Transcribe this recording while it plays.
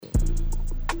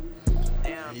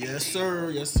Yes,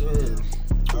 sir. Yes, sir.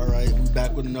 All right, we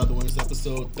back with another one. It's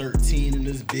episode 13 in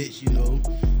this bitch, you know.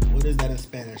 What is that in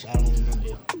Spanish? I don't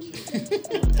remember.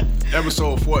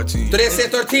 Episode 14. Did they say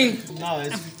 13? No,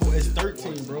 it's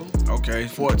 13, bro. Okay,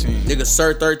 14. Nigga,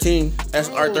 Sir 13.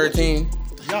 SR 13.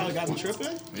 Y'all got me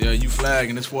tripping? Yeah, you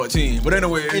flagging. It's 14. But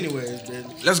anyways,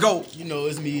 man. let's go. You know,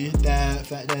 it's me, Dad,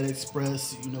 Fat Dad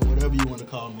Express, you know, whatever you want to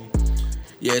call me.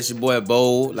 Yeah, it's your boy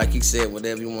Bo. Like he said,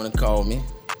 whatever you want to call me.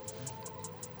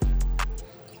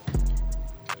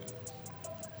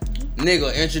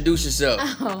 Nigga, introduce yourself.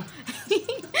 Oh.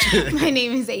 My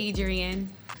name is Adrian.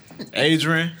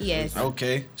 Adrian. Yes.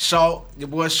 Okay. Shaw, your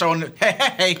boy Shaw.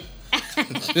 Hey.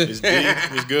 It's deep.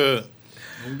 It's good.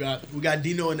 We got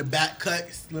Dino in the back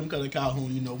cut, Slim Color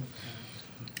Calhoun, you know.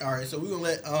 All right, so we're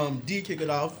going to let D kick it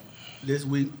off this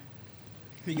week.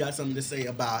 He got something to say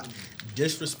about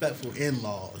disrespectful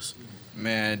in-laws.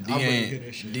 Man, D I'm ready to hear that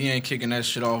ain't shit. D ain't kicking that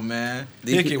shit off, man.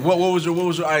 Kick it. What was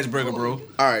your icebreaker, bro?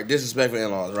 All right, disrespectful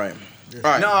in-laws, right? All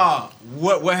right. Nah,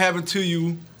 what happened to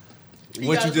you?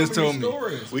 What you just told me?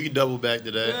 We can double back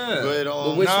to that. Yeah. Go ahead on.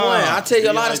 But which one? I'll tell you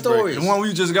a lot of stories. The one where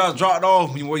you just got dropped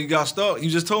off, where you got stuck. You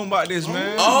just told me about this,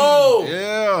 man. Oh!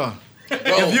 Yeah. Bro.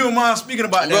 If you don't mind speaking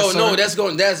about that, Bro, son. no,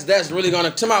 that's really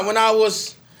gonna come out when I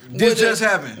was. This just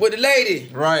happened. With the lady.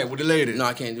 Right, with the lady. No,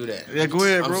 I can't do that. Yeah, go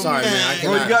ahead, bro. I'm sorry, man. I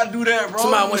Bro, cannot. you gotta do that, bro.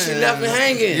 Somebody when she left me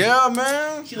hanging. Yeah,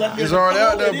 man. She left It's already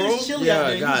out there, bro.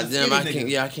 Yeah, goddamn, I can't.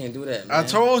 Yeah, I can't do that, man. I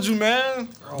told you, man.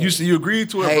 You agreed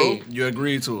to it, Hey. bro. You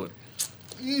agreed to it.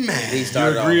 Man. He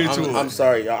started You agreed off. to it. I'm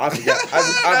sorry, y'all. I forgot.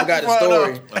 I forgot the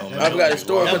story. I forgot the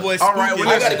story. That boy All right, spooky.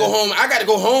 well, I gotta go home. I gotta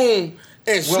go home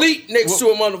and sleep next to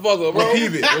a motherfucker, bro.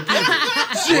 Repeat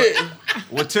it. Shit.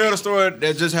 Well, tell the story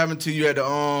that just happened to you at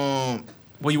the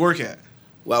where you work at.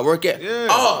 Where I work at? Yeah.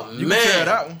 Oh You man. can tell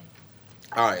that one.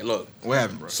 All right, look. What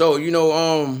happened, bro? So you know,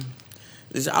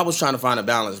 I was trying to find a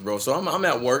balance, bro. So I'm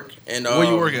at work and Where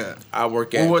you work at? I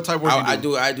work Well, at. what type of work I you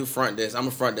do? I do front desk. I'm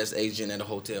a front desk agent at a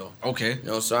hotel. Okay. You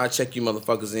know, so I check you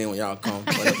motherfuckers in when y'all come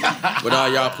with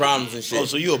all y'all problems and shit. Oh,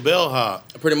 so you a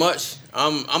bellhop? Pretty much.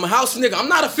 I'm a house nigga. I'm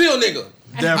not a field nigga.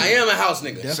 Definitely. I am a house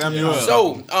nigga.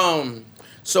 Samuel.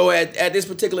 So at this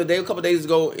particular day, a couple days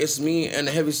ago, it's me and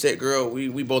the heavyset girl.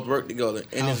 We both work together,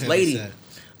 and How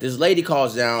this lady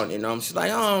calls down, and she's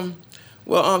like,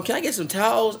 can I get some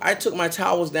towels? I took my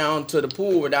towels down to the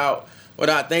pool without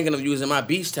thinking of using my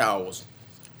beach towels.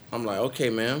 I'm like,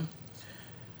 okay, ma'am.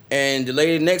 And the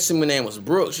lady next to me, name was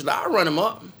Brooke. She's like, I'll run him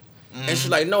up. And she's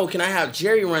like, no, can I have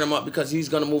Jerry run him up because he's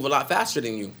gonna move a lot faster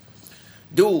than you,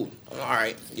 dude. All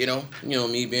right, you know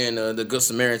me being the good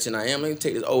Samaritan I am. Let me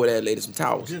take this old ass lady some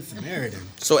towels. Good Samaritan.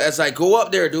 So as I go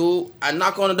up there, dude, I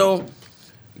knock on the door,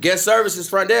 guest services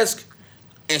front desk,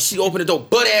 and she opened the door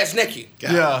butt ass naked.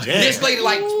 Yeah. Damn. This lady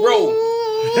like, bro,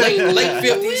 late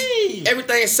 50s,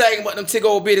 everything sagging but them tick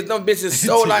old bitches. Them bitches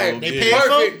so like They pay for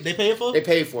perfect. it? They pay for it? They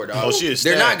paid for it, dog. Oh, she is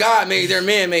They're not stacked. God made, they're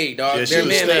man made, dog. Yeah, she they're was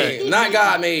man made, stacked. not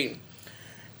God made.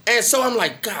 And so I'm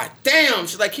like, God damn.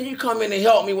 She's like, can you come in and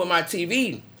help me with my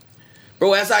TV?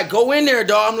 Bro, as I go in there,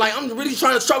 dog, I'm really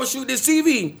trying to troubleshoot this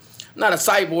TV. I'm not a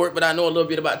cyborg, but I know a little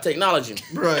bit about technology.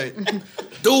 Right.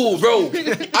 Dude, bro,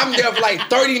 I'm there for like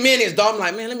 30 minutes, dog. I'm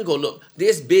like, man, let me go look.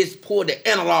 This bitch pulled the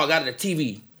analog out of the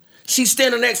TV. She's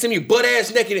standing next to me, butt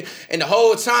ass naked, and the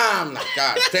whole time, I'm like,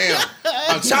 God damn.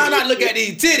 I'm trying not to look at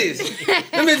these titties.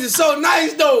 Them bitches so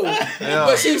nice, though. Yeah.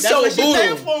 But she's That's so what she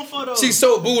paying Buddha. for, though. She's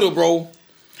so Buddha, bro.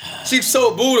 She's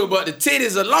so Buddha, but the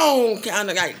titties alone kind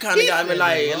of got me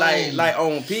like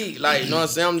on peak. Like, you know what I'm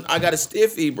saying? I got a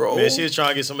stiffy, bro. Man, she was trying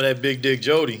to get some of that big dick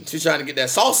Jody. She's trying to get that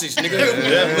sausage, nigga.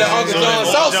 Yeah. That Uncle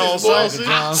John sausage, boy.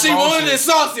 John She wanted the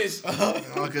sausage.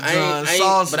 Uncle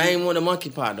But I ain't want a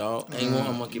monkey pie, dog. I ain't want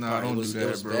a monkey pie. don't It was do that,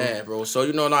 it was bro. bad, bro. So,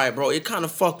 you know, like, bro, it kind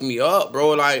of fucked me up, bro.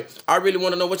 Like, I really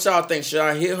want to know what y'all think. Should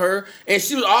I hit her? And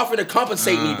she was offering to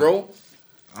compensate me, bro.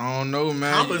 I don't know,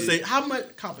 man. Compensate. How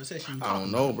much compensation you I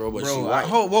don't know, bro, but she Bro, white.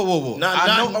 whoa.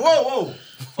 Whoa.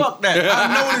 Fuck that.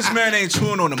 I know this man ain't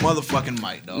chewing on the motherfucking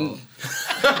mic, dog.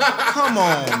 Come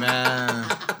on, man.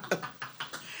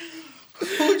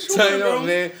 Turn it up,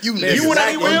 man. You Man, niggas went out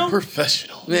smacking. with him?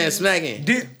 unprofessional. Man, smacking.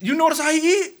 Did you notice how he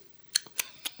eat?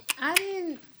 I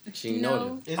didn't She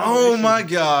know. know. Oh my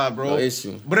God, bro. No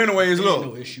issue. But anyways, No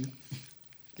look. issue.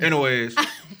 Anyways,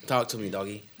 Talk to me,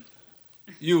 doggy.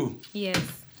 you. Yes.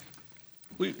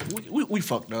 We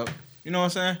fucked up. You know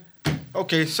what I'm saying?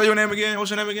 Okay, say your name again.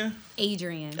 What's your name again?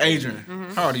 Adrian.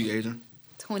 Adrian. How old are you, Adrian?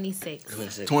 26.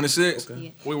 26? Yeah.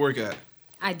 Where you work at?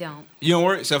 I don't. You don't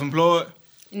work? Self-employed?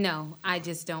 No, I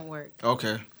just don't work.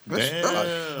 Okay.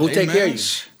 Damn. Who take care of you?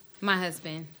 My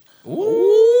husband. Ooh.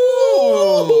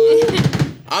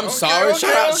 I'm sorry.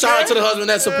 Shout out to the husband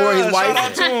that support his wife. Shout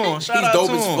out to him. He's dope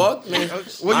as fuck, man.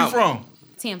 Where you from?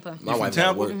 Tampa. My wife Tampa?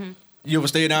 at work. You ever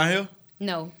stayed down here?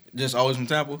 No. Just always from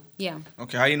Tampa? Yeah.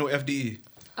 Okay, how you know FDE?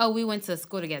 Oh, we went to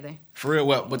school together. For real,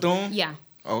 what, Bethune? Yeah.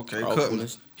 Okay, Oh, cool.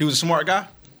 coolness. He was a smart guy?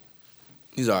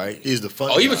 He's all right. He's the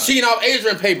funny Oh, he was guy. cheating off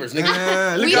Adrian papers,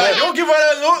 nigga. Look We at didn't- don't give her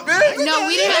that look, man. No,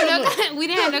 we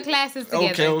didn't have no classes together.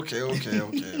 Okay.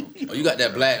 Oh, you got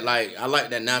that black, like, I like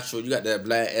that natural. You got that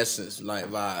black essence, like,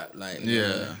 vibe. Like,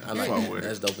 Yeah. I like Fuck that. with it.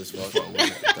 That's dope as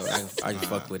fuck. I can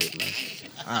fuck with it, man.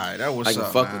 All right, that was I can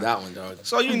up, fuck man. with that one, dog.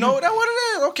 So you know that what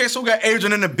it is. Okay, so we got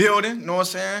Adrian in the building. You know what I'm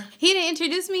saying? He didn't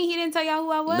introduce me. He didn't tell y'all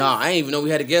who I was. Nah, I didn't even know we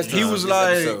had a guest. He on was this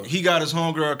like, episode. he got his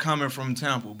homegirl coming from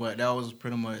Tampa, but that was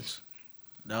pretty much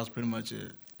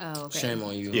it. Oh, okay. Shame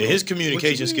on you. Yeah, his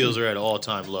communication skills are at an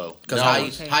all-time low. Cause No. how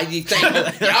you think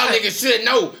y'all niggas should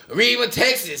know? Read with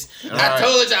Texas. I Right.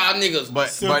 told y'all niggas.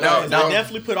 But Simple that, as that, they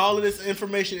definitely put all of this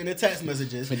information in the text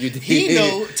messages. You did. He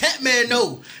know, Tech Man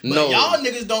know. But No. y'all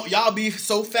niggas don't. Y'all be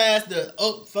so fast to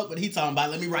fuck what he talking about.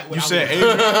 Let me write what you I said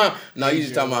want. Adrian. No, you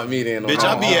just talking about me then. Bitch,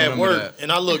 I be I at remember work that.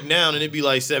 and I look down and it be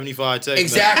like 75 texts.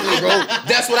 Exactly, bro.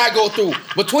 That's what I go through.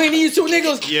 Between these two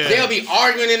niggas, Yeah. they'll be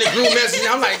arguing in the group message.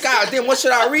 I'm like, God damn, what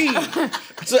should I read?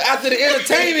 So after the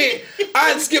entertainment,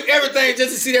 I skip everything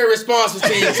just to see their response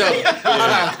between each other. I'm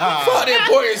like, fuck the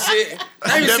important shit.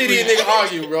 I even see these niggas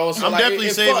argue, bro. So I'm like, definitely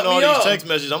it saving fucked all me these up. text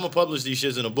messages. I'm gonna publish these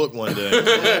shits in a book one day.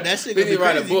 Yeah, that shit We gonna need be to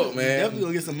write a crazy. book, We man. definitely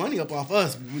gonna get some money up off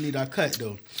us. We need our cut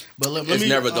though. But let It's me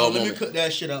never a dull let me moment. cook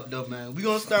that shit up though, man. We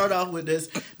gonna start off with this: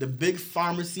 the big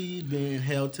pharmacy being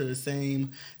held to the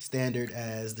same standard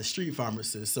as the street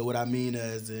pharmacist. So what I mean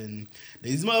is, in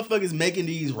these motherfuckers making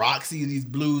these Roxy, these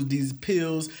Blues, these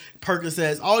pills,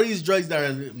 Percocets, all these drugs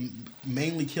that are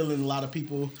mainly killing a lot of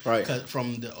people, Right.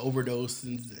 from the overdose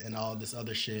and all this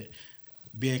other shit,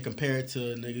 being compared to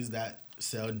niggas that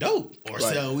sell dope or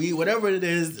Right. sell weed, whatever it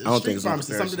is. I don't Street think it's a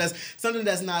pharmacy, comparison. something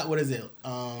that's not, what is it?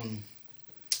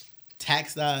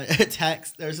 Taxed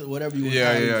or whatever you want to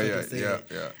call it. Say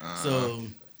it. So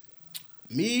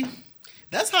me,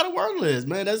 that's how the world is,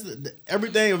 man. That's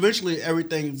everything. Eventually,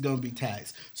 everything's gonna be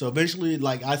taxed. So eventually,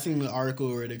 like I seen an article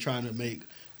where they're trying to make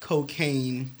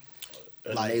cocaine,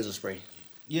 like nasal spray.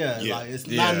 yeah, Yeah. like it's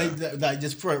Yeah. not like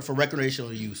just for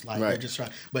recreational use. Like they're Right. just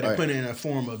trying, but they Right. put it in a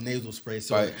form of nasal spray.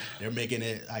 So Right. they're making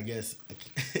it, I guess.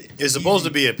 It's supposed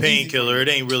to be a easy. painkiller. It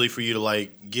ain't really for you to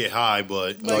like get high,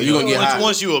 but No, you gonna get high.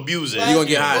 once you abuse it, You gonna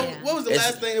get high. What was the It's-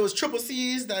 last thing? It was triple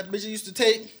C's that bitch used to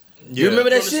take. You remember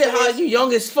that From the shit? How stores? you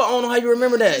young as fuck? I don't know how you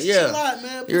remember that. Chill Yeah. out,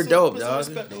 man. Put You're some- dope, put some dog.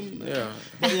 respect on me, man. Yeah.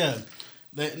 But yeah.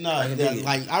 can dig it.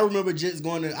 Like I remember just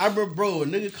going to. I remember, bro, a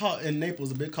nigga caught in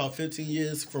Naples, a bitch caught 15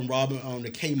 years from robbing the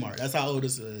Kmart. That's how old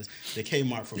this is. The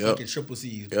Kmart for Yep. fucking triple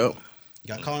C's. Yep.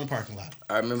 Got caught in the parking lot.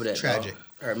 I remember that. Tragic. Dog.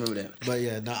 I remember that. But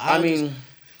yeah, no, I mean,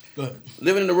 go ahead.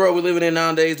 living in the world we're living in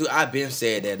nowadays, dude, I've been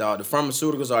said that, dog. The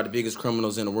pharmaceuticals are the biggest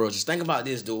criminals in the world. Just think about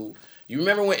this, dude. You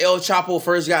remember when El Chapo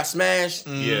first got smashed?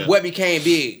 Yeah. What became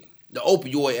big? The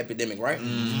opioid epidemic, right?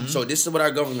 So this is what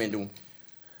our government do.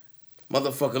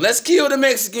 Motherfucker, let's kill the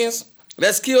Mexicans.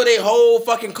 Let's kill their whole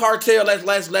fucking cartel.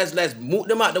 Let's move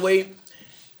them out the way.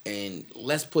 And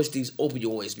let's push these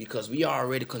opioids because we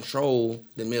already control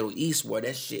the Middle East where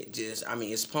that shit just, I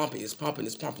mean, it's pumping.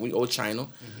 We owe China.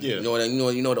 Yeah. You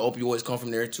know the opioids come from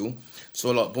there too.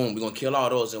 So look, boom, we're gonna kill all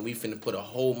those and we finna put a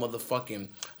whole motherfucking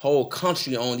whole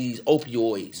country on these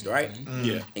opioids, right?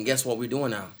 Yeah. And guess what we're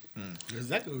doing now?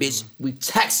 Exactly. Bitch, we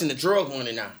taxing the drug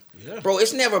money now. Yeah. Bro,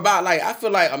 it's never about like, I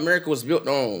feel like America was built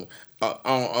on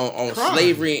Crime.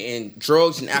 slavery and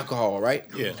drugs and alcohol, right?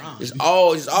 Yeah. It's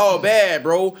all bad,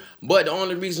 bro. But the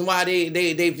only reason why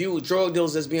they view drug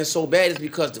deals as being so bad is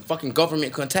because the fucking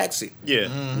government couldn't tax it. Yeah.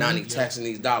 Now they taxing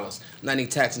these dollars. Now they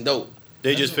taxing dope.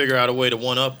 They just figure out a way to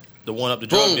one up the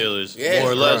drug Boom. dealers, Yes,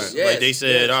 more or less. right. Yes, Like they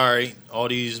said, yes. all right, all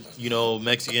these,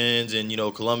 Mexicans and,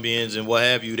 Colombians and what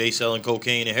have you, they selling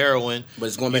cocaine and heroin. But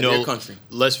it's going back to their country.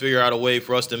 Let's figure out a way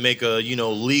for us to make a,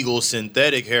 legal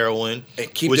synthetic heroin,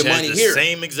 And keep which the has money the here.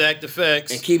 same exact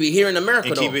effects And keep it here in America,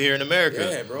 and though. keep it here in America.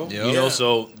 Yeah, bro. Yeah.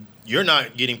 So you're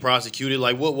not getting prosecuted.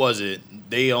 Like, what was it?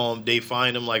 They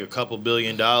fined them like a couple $2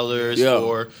 billion Yeah.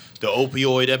 for the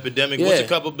opioid epidemic. What's Yeah. a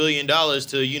couple $1 billion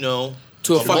to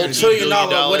To a fucking $1 trillion,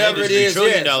 whatever it industry, is. $1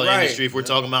 trillion yes, right. industry if we're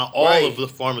talking about all Right. of the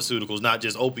pharmaceuticals, not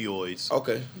just opioids.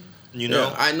 Okay. You know?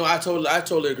 Yeah, I know. I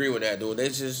totally agree with that, dude.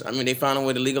 They found a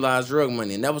way to legalize drug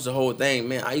money, and that was the whole thing,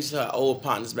 man. I used to have old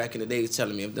partners back in the day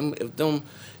telling me if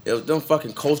them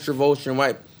fucking culture vulture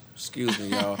white, excuse me,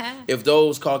 y'all, if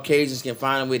those Caucasians can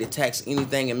find a way to tax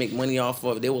anything and make money off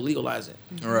of it, they will legalize it.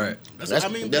 Right. That's That's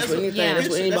what anything. Yeah. That's what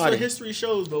That's anybody. what history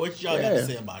shows. But what y'all got Yeah. to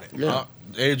say about it? Yeah.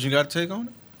 Age, you got to take on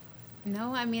it?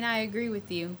 No, I mean I agree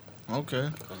with you. Okay.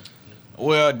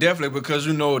 Well, definitely because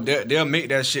you know they'll make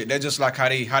that shit. That's just like how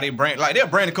they bring they'll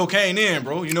bring the cocaine in,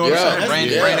 bro. You know what I'm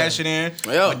saying? Bring that shit in.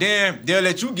 Yeah. But then they'll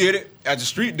let you get it as a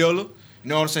street dealer. You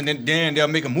know what I'm saying? Then they'll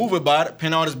make a movie about it,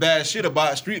 pin all this bad shit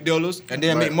about street dealers, and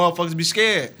then make motherfuckers be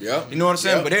scared. Yeah. You know what I'm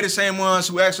saying? Yep. But they're the same ones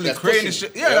who actually creating this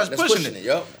shit. Yeah, that's pushing it.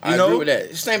 Yep. I You know? agree with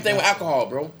that. Same thing with alcohol,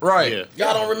 bro. Right. Yeah.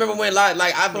 Y'all don't remember when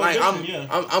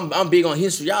I'm big on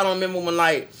history. Y'all don't remember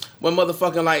when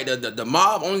motherfucking the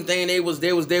mob only thing they was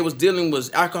dealing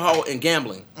was alcohol and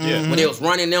gambling. Yeah. When they was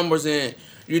running numbers and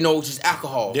just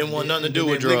alcohol. Didn't want nothing to do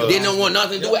with drugs. Didn't want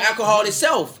nothing to do with alcohol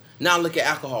itself. Now look at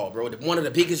alcohol, bro. One of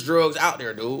the biggest drugs out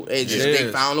there, dude.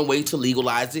 They found a way to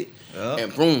legalize it,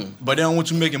 and boom. But they don't want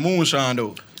you making moonshine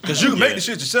though. Cause you can make the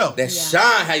shit yourself. That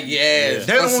shine, yes.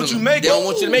 They don't want you to make it. They don't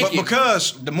want you to make but it.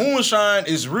 Because the moonshine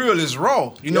is real, is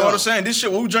raw. You know what I'm saying? This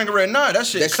shit, what we drinking right now, that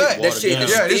shit cut. That shit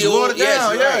is it's still, watered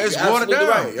down. It's watered down.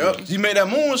 Right. Yep. You make that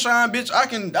moonshine, bitch. I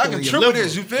can triple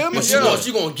this. You feel me? But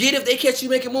you gonna get if they catch you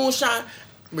making moonshine,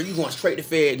 bro, you going straight to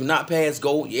Fed. Do not pass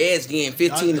go. Yeah, it's getting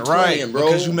 15 to 20, bro.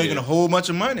 Because you making a whole bunch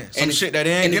of money. Some shit that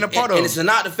they ain't getting a part of. And it's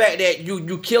not the fact that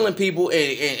you killing people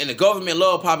and the government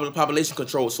love population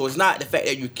control. So it's not the fact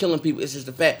that you're killing people. It's just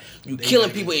the fact you killing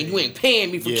people and you ain't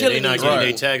paying me for killing they people. not getting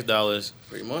their tax dollars.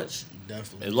 Pretty much.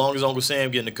 Definitely. As long as Uncle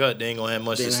Sam getting the cut, they ain't gonna have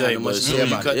much They to ain't say. have But much as to soon say as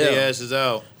you about cut it, their asses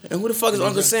out, And who the fuck is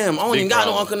Uncle Sam? I don't even got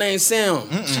no problem. uncle named Sam.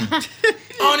 I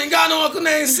don't even got no uncle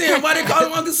named Sam. Why they call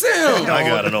him Uncle Sam? I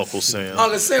got an Uncle Sam.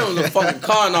 Uncle Sam's a fucking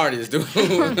con artist, dude. I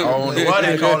don't know why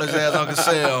they call his ass Uncle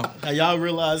Sam. Now y'all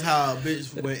realize how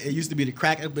when it used to be the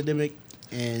crack epidemic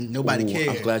and nobody Ooh, cared.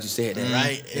 I'm glad you said that.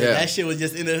 Right? And Yeah. that shit was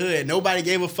just in the hood. Nobody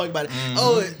gave a fuck about it.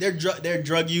 Oh, they're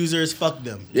drug users. Fuck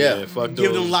them. Yeah. Fuck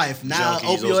Give those them life. Now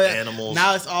junkies, those opioid. animals.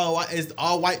 Now it's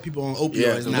all white people on opioids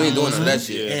Yeah, 'cause we now. ain't doing none of that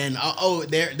shit. Yeah.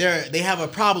 And they have a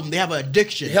problem. They have an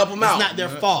addiction. Help 'em out. It's not their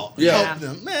fault. Yeah. Help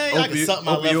them. Man, I can suck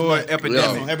my left Opioid nut.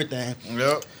 epidemic. On everything.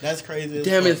 Yep. That's crazy. as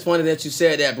Damn, fuck. it's funny that you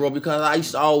said that, bro, because I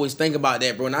used to always think about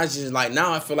that, bro. And I was just like,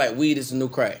 now I feel like weed is the new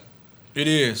crack. It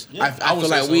is. I would feel say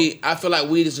like so.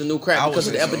 weed is the new crack I would because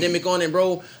of say the so. epidemic on it,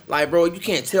 bro. Like, bro, you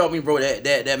can't tell me, bro, that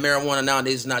marijuana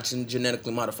nowadays is not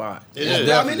genetically modified. It is.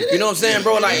 I mean, it You know what I'm saying,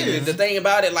 bro? It Like is. the thing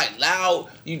about it, like loud.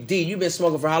 You been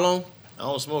smoking for how long? I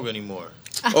don't smoke anymore.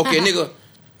 Okay, nigga.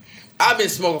 I've been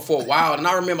smoking for a while, and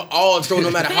I remember all through,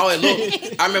 no matter how it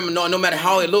looked. I remember no matter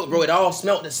how it looked, bro, it all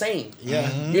smelled the same. Yeah.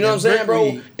 You know what I'm saying, bro?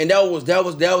 Brick weed. And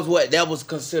that was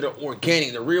considered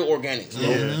organic, the real organics, bro.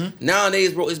 Yeah.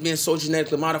 Nowadays, bro, it's being so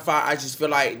genetically modified. I just feel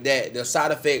like that the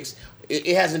side effects.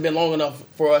 It hasn't been long enough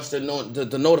for us to know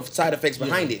the side effects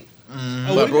behind it.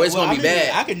 But bro, it's gonna be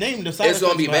bad. I can name the side It's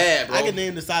effects. gonna be bad, bro. I can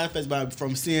name the side effects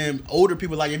from seeing older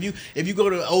people. Like if you go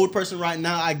to an old person right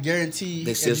now, I guarantee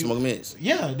They still if you- smoke mints.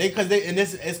 Yeah,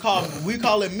 it's called, we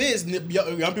call it mist.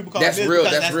 Young people call That's it mist real-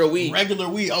 because that's real weed. Regular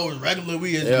weed. Oh, regular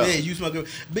weed is Yeah. mist. You smoking,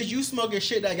 bitch. You smoking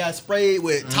shit that got sprayed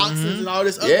with toxins and all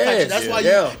this other Yes, type of shit. That's why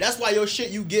yeah. that's why your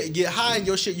shit you get high and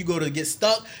your shit you go to get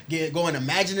stuck, going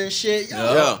imagining shit. Yo,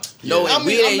 Yeah. No, I mean,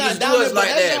 we I'm ain't not used to down us there, but like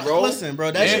that's that, not- bro. Listen,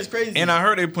 bro, that shit's crazy. And I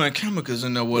heard they putting chemicals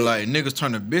in there where like niggas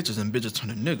turn to bitches and bitches turn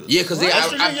to niggas. Yeah, because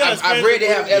Estrogen, yeah, it's I've read they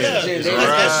have crazy. estrogen. Yeah. They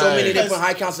Right. have so many Because- different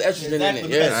high counts of estrogen Exactly, in it.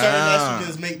 because Yeah. certain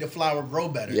estrogens make the flower grow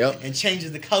better Yep. and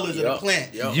changes the colors of the Yep.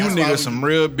 plant. Yep. You That's why niggas we- some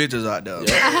real bitches out there.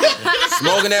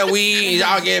 Smoking that weed,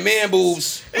 y'all getting man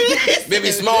boobs.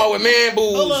 Baby small with man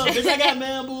Hold up, boobs. bitch, I got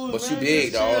man boobs. But you man.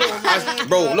 big, Just dog. chill,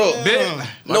 Bro, man. look. Big.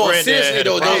 No, granddad seriously had a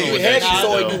though, problem you with heavy, that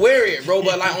so shit, you though. wear it, bro.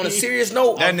 But like on a serious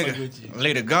note, That fuck nigga, with you.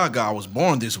 Lady Gaga was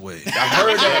born this way. I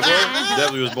heard that,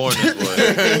 Definitely was born this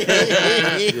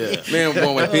way. bro. Man was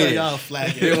born with a Oh, penis. y'all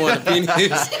flagging. Man born with a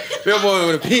penis. Man born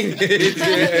with a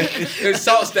penis.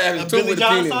 Salt staff and two Billy with a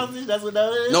John penis. sausage, that's what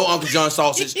that is? No Uncle John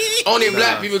sausage. Only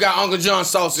black people got Uncle John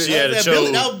sausage. She had a that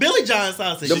chode. was Billy John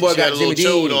sausage. The boy She had got a little Jimmy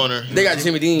Dean. chode on her. They got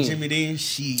Jimmy Dean. Jimmy Dean,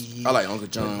 she. I like Uncle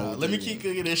John. Let me keep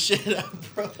cooking this shit up,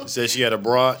 bro. Said she had a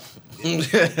broad.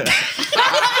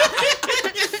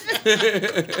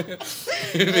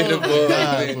 Oh,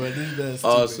 God, bro, this is stupid.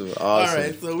 Awesome. All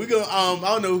right, so we're gonna. I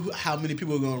don't know how many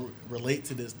people are gonna relate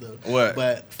to this though. What?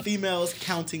 But females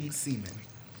counting semen.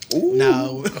 Ooh.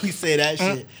 Now when we say that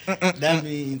shit, that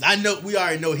means I know we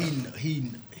already know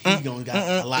he gonna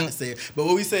got a lot to say. But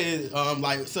what we say is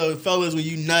like, so fellas, when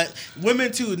you nut,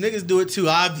 women too, niggas do it too,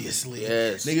 obviously.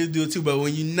 Yes. Niggas do it too, but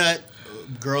when you nut,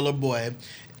 girl or boy,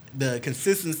 the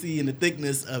consistency and the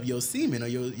thickness of your semen or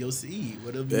your seed,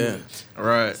 whatever. Yeah.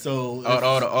 Right. So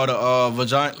or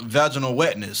the vaginal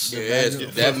wetness. Yes, for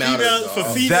that matters. females, for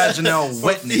dog. females, Vaginal for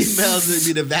wetness. females, it'd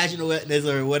be the vaginal wetness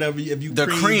or whatever. If you The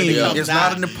cream, cream and it comes is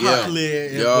not out in the pot. clear.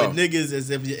 And Yeah. with niggas, is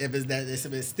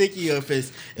if it's sticky or if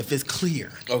it's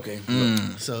clear. Okay.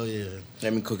 So yeah.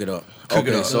 Let me cook it up. Cook it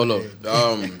Okay, up. so look,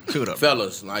 Cook it up.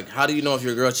 fellas, like, how do you know if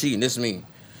your girl cheating? This me.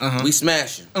 Uh-huh. We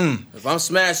smashing. If I'm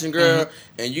smashing, girl,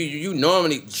 and you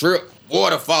normally drip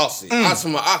water faucet, I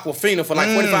from an Aquafina for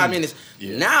like 45 minutes.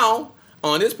 Yeah. Now,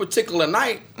 on this particular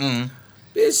night,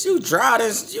 bitch, you dry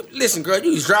as listen, girl,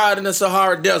 you dry in the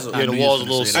Sahara Desert. Yeah, the knew you wall's a was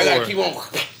little gonna I sore. gotta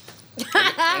keep on. If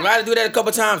I had to do that a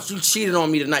couple times, you cheated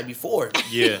on me the night before.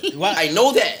 Yeah. Why- I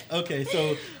know that. Okay,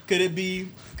 so could it be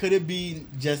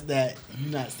just that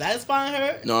you're not satisfying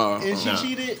her? No, and she no.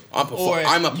 cheated. I'm Or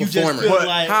I'm a you just performer. feel But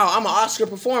like, How? I'm an Oscar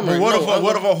performer. But what No,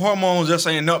 if our hormones just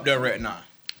ain't up there right now?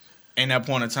 In that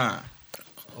point of time.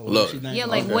 Look. she's not Yeah,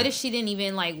 gonna- like Okay. what if she didn't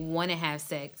even like want to have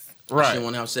sex? She Right. didn't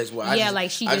want to have sex with. Yeah,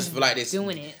 like she I just feel like this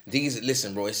doing it. These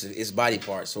listen, bro. It's body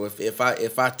parts. So if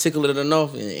I tickle it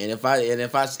enough, and if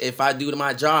I do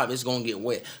my job, it's gonna get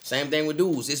wet. Same thing with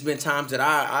dudes. It's been times that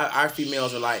our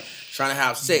females are like trying to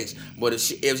have sex, but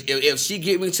if she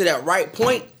get me to that right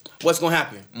point, what's gonna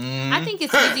happen? I think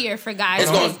it's easier for guys.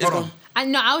 It's to- gonna.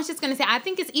 I was just gonna say I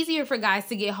think it's easier for guys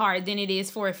to get hard than it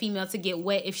is for a female to get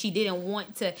wet if she didn't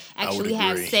want to actually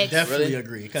have agree. sex. Definitely Really?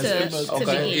 agree. Because To Okay.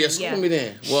 begin, Yeah, school yeah. me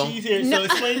then. Well, she's here. No.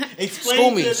 So explain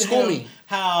School me, to school him me.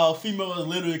 how females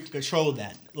literally control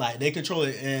that. Like they control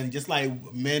it, and just like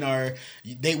men are,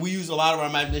 we use a lot of our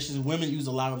imaginations. Women use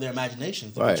a lot of their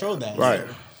imaginations to control that. Right.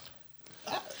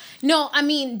 No, I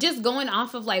mean just going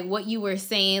off of like what you were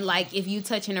saying, like if you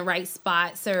touch in the right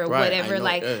spots or Right, whatever, I know,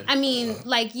 like yeah. I mean,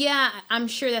 like yeah, I'm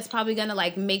sure that's probably gonna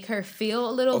like make her feel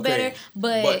a little better.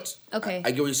 But okay,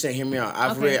 I get what you're saying. Hear me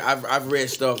out. Okay. I've read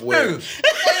stuff where no,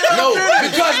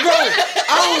 because bro,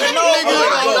 I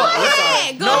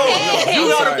don't go ahead. You I'm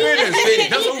gotta sorry. finish.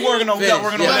 That's what we're working on. We got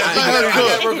working on Yeah, that. I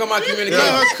gotta work on my communication.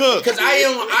 Let her cook. Because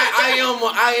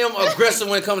I am aggressive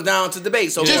when it comes down to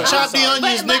debate. So Just I'm chop the sorry.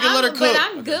 onions, nigga. Let her But cook.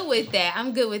 I'm good with that.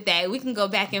 I'm good with that. We can go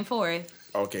back and forth.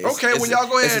 Okay. Okay, well, y'all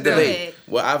go it's ahead a then. debate. Go ahead.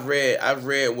 Well, I've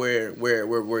read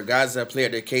where guys have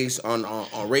played their case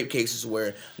on rape cases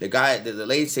where the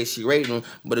lady says she raped him,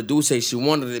 but the dude says she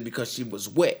wanted it because she was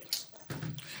wet.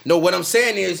 No, what I'm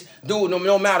saying is, dude,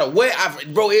 no matter what,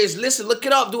 listen, look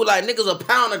it up, dude. Like niggas a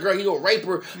pound a girl, he a rape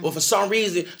her, but for some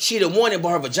reason she the one but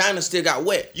her vagina still got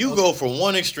wet. You go from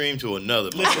one extreme to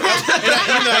another. bro.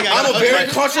 I'm a very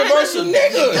controversial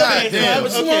nigga. God damn.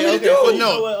 What you want me to do? But You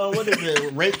no. know what is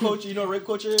it? Rape culture? You know what rape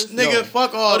culture is? Nigga,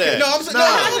 fuck all that. No, I'm saying, no,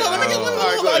 hold on, let me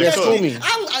All right, Yeah, go school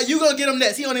ahead. me. you gonna get him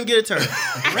next. He don't even get a turn.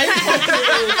 Rape culture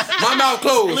is, My mouth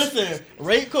closed. listen,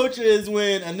 rape culture is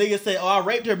when a nigga say, oh, I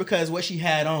raped her because what she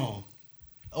had on.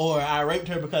 Or I raped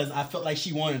her because I felt like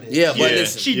she wanted it. Yeah, but Yeah.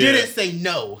 listen. She Yeah. didn't say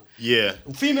no. Yeah.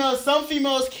 Some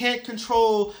females can't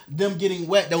control them getting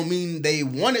wet. Don't mean they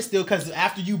want it still, because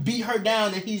after you beat her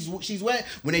down and she's wet,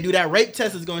 when they do that rape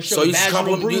test, it's gonna show So you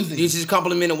vaginal bruising. just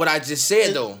complimented what I just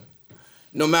said though.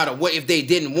 No matter what, if they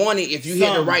didn't want it, if you hit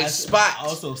the Some, right that's- spot,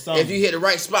 also some. if you hit the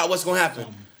right spot, what's gonna happen?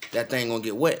 That thing gonna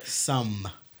get wet. Some.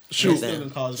 Shoot. It's still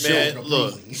gonna cause Man, vaginal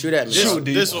look. bruising. Shoot at me.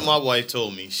 This is what my wife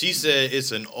told me. She said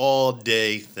it's an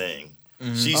all-day thing.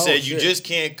 She Oh, said you shit. just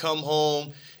can't come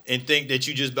home and think that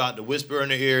you just about to whisper in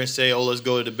her ear and say, oh, let's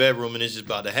go to the bedroom and it's just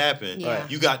about to happen. Yeah.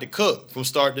 You got to cook from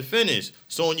start to finish.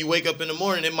 So when you wake up in the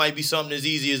morning, it might be something as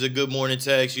easy as a good morning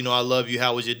text, I love you,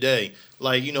 how was your day?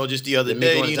 Like, just the other Let me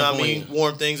day, go and jump on you.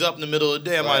 warm things up in the middle of the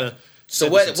day. I might have So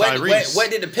said what this to Tyrese.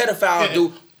 what did the pedophile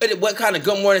do? What kind of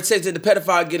good morning text did the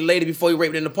pedophile get a lady before he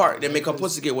raped her in the park that make her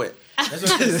pussy get wet? That's what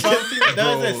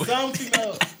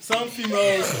some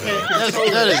females can't control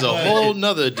That it, is a but- whole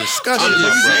nother discussion. I'm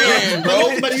just bro. saying,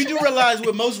 bro. But you do realize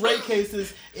with most rape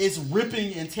cases, it's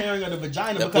ripping and tearing of the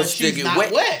vagina That because pussy she's get not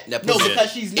wet. wet. That No, pussy-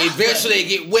 because she's not Eventually wet. it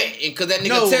get wet, and because that nigga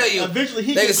No, tell you. eventually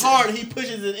he nigga gets say- hard and he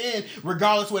pushes it in,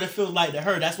 regardless what it feels like to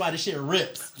her. That's why the shit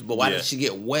rips. But why Yeah. did she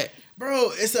get wet?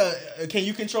 Bro, can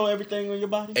you control everything on your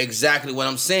body? Exactly what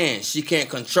I'm saying. She can't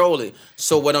control it.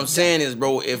 So what I'm saying is,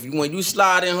 bro, when you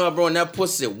slide in her, bro, and that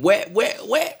pussy wet, wet,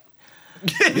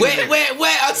 I'm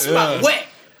talking about wet.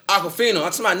 Aquafina.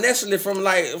 I'm talking about Nestle from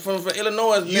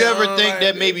Illinois. You ever think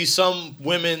that maybe some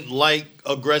women like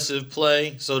aggressive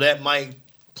play, so that might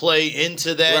play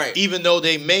into that, Right. even though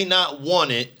they may not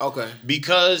want it. Okay.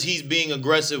 Because he's being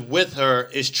aggressive with her,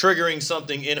 is triggering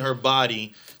something in her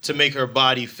body to make her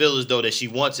body feel as though that she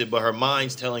wants it, but her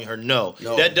mind's telling her no.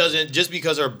 That doesn't, just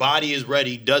because her body is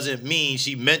ready doesn't mean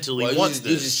she mentally wants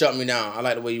this. You just shut me down. I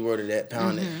like the way you worded that.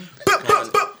 Pound it.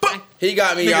 He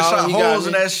got me, Nigga y'all. shot He got holes me.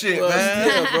 in that shit,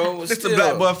 man. Still, bro. It's the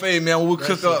black buffet, man. When we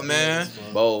cook up, man.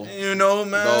 Bo. You know,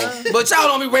 man. But y'all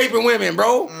don't be raping women,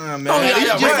 bro. Man. Don't be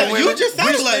out here raping women. You just sound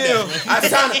like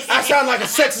that. I sound like a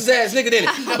sexist ass nigga, didn't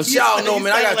it? But y'all know,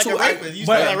 man. I got two. You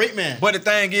sound like a rape man. But the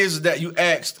thing is that you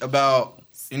asked about,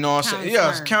 you know what I'm saying?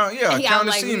 Yeah, count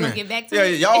the semen.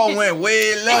 Y'all went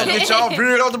way left. Get y'all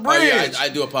veered off the bridge. I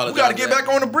do apologize. We got to get back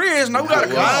on the bridge. Now we got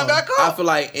to climb back up. I feel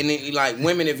like, and then, like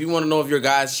women, if you want to know if your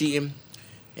guy's cheating,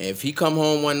 if he come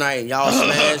home one night and y'all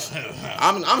smash,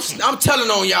 I'm telling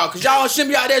on y'all because y'all shouldn't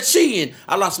be out there cheating.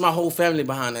 I lost my whole family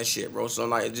behind that shit, bro. So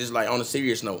like, just like on a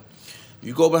serious note,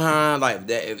 you go behind like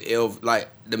that. If like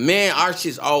the man, our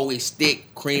shit's always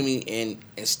thick, creamy,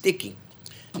 and sticky.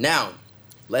 Now,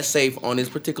 let's say on this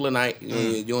particular night,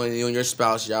 you and your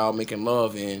spouse, y'all making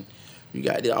love and. You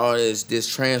got all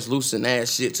this translucent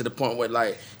ass shit to the point where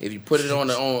like if you put it on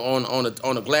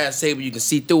the glass table, you can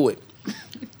see through it.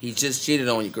 He just cheated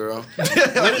on you, girl. Leave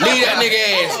that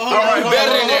nigga ass. All right,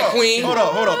 better than that, queen. Hold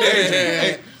up.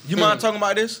 Hey, you mind talking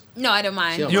about this? No, I don't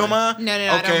mind. You don't mind? No,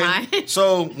 I don't mind.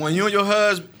 So when you and your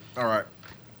husband, all right.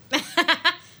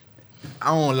 I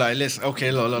don't like. Listen,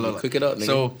 okay, look. Cook it up, nigga.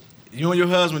 So you and your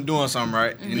husband doing something,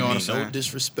 right? You know what I'm saying? No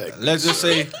disrespect. Let's just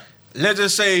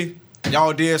say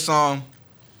y'all did some.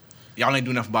 Y'all ain't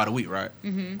do nothing for about a week, right?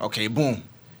 Mm-hmm. Okay, boom.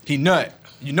 He nut.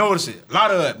 You notice it. A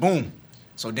lot of it. Boom.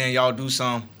 So then y'all do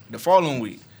some the following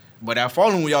week. But that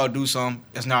following week y'all do some,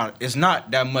 it's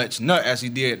not that much nut as he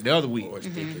did the other week.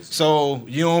 Mm-hmm. So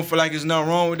you don't feel like there's nothing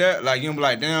wrong with that? Like you don't be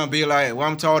like, damn, be like, well,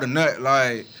 I'm tired of nut.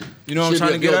 Like, you know what I'm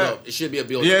trying to get at? It should be a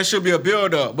build up. Yeah, it should be a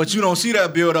build up. But you don't see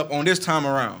that build up on this time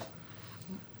around.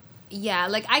 Yeah,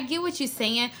 like I get what you're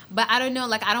saying, but I don't know.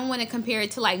 Like I don't want to compare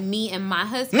it to like me and my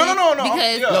husband. No.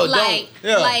 Because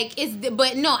Yeah. like it's.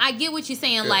 But no, I get what you're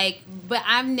saying. Yeah. Like, but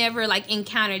I've never like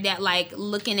encountered that. Like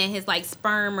looking at his like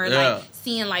sperm or like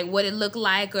seeing like what it looked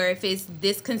like or if it's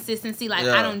this consistency. Like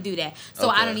I don't do that, so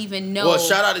I don't even know. Well,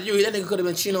 shout out to you. That nigga could have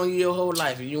been cheating on you your whole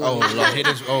life. You Lord, my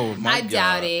I God.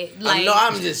 doubt it. Like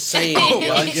I'm just saying.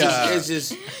 It's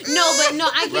just no.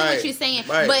 I get what you're saying,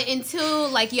 right. but until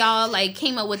like y'all like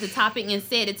came up with the topic and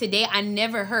said it today, I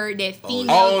never heard that females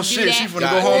Oh do shit, that. she finna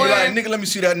go home and be like, nigga, let me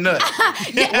see that nut.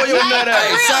 Where your nut at?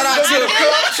 Hey, shout out to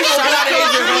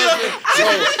Adrian husband.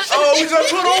 Oh, we just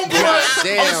put on blood.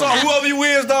 Damn. I'm sorry, whoever you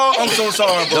is, dog. I'm so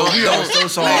sorry, bro. We are so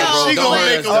sorry, bro. She gonna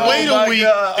make her wait a week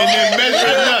and then measure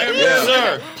a nut.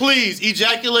 Sir, please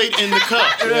ejaculate in the cup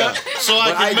so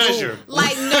I can measure.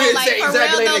 Like no, like for real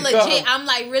though, Exactly. legit. I'm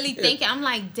like really thinking. I'm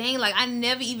like, dang, like I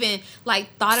never even like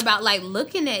thought about like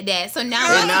looking at that. So now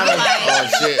I'm like, Oh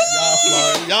shit.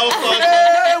 Y'all fuck.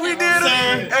 Hey, we did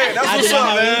it. Hey, that's what's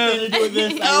up, man.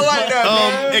 I like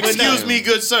that, man. Excuse me,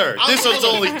 good sir. This was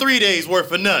only 3 days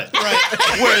worth of nut. Right.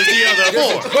 Where is the other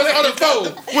 4? What's the other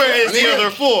 4? Where is the other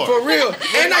 4? For real.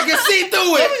 And I can see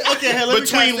through it. Okay,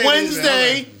 Between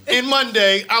Wednesday and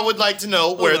Monday, I would like to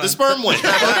know where the sperm went.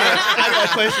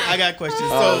 I got a question.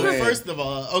 So man. first of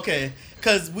all, okay,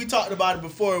 because we talked about it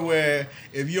before, where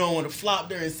if you don't want to flop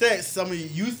during sex, some of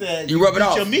you said You rub it beat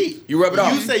off. your meat. You rub it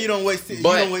off. You say you don't waste,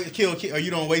 kill, or you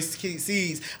don't waste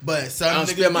seeds, but some I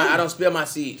don't spill my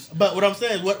seeds. But what I'm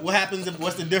saying is, what happens if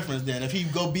what's the difference then if he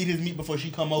go beat his meat before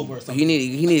she come over or something? He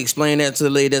need to explain that to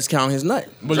the lady that's counting his nut.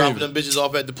 Dropping them bitches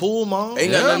off at the pool, mom.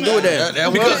 Ain't got nothing to do with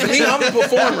that. Because me, I'm a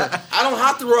performer. I don't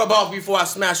have to rub off before I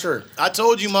smash her. I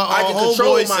told you my I can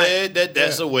control homeboy my- said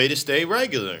that's a way to stay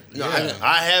regular. No,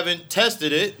 I haven't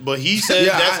tested it, but he said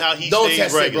that's how he don't stays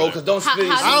test regular. it, bro. Because don't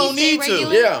spill. How I do don't you stay need to.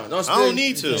 regular? Yeah, don't spill. I don't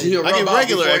need to. He'll I rub get off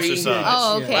regular before he- exercise.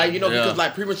 Oh, okay. Like because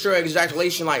like premature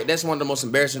ejaculation, like that's one of the most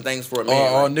embarrassing things for a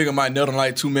man. Or right? nigga might nut in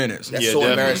like 2 minutes. That's Yeah, so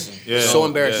definitely. embarrassing. Yeah. So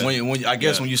embarrassing. When I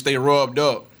guess when you stay rubbed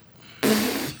up.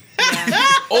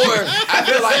 Or I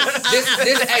feel like this.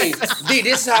 Hey, D,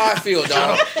 this is how I feel,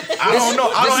 dog. I don't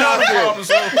know. I don't have a problem.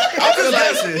 So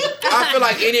I feel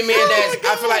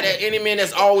like any man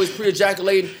that's always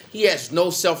pre-ejaculating, he has no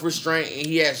self-restraint and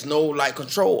he has no like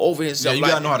control over yeah, himself. you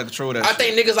like, gotta know how to control that. I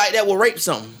think niggas like that will rape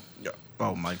something.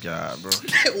 Oh my God, bro.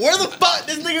 Where the fuck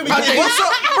this nigga be? I think,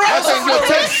 I think you'll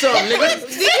take some, nigga.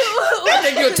 I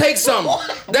think you'll take some.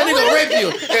 That nigga rape you.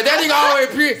 If that nigga always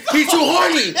he's too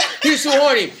horny. He's too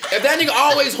horny. If that nigga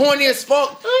always horny as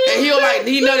fuck, and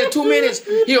he nutted 2 minutes,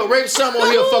 he'll rape someone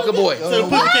or he'll fuck a boy. So the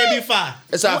pussy can't be fire.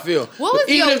 That's how I feel. What was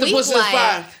even your if the week pussy like? is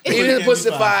fire, even if the pussy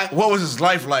is fire. What was his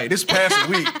life like this past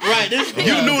week? Right.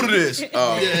 You new to this.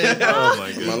 Oh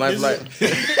my god. My life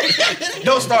like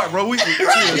Don't start, bro. We chill.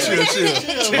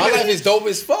 my life is dope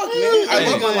as fuck, man. I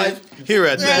love my life. Here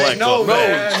at the Black No, Talk,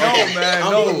 man.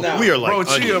 I'm No. we are like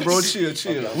Bro, onions.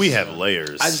 chill. We have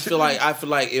layers. I just feel like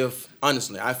if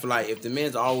honestly, I feel like if the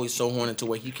man's always so horny to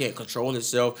where he can't control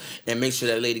himself and make sure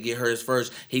that lady get hers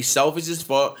first, he's selfish as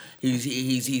fuck.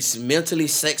 He's mentally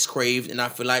sex craved, and I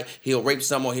feel like he'll rape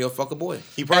someone or he'll fuck a boy.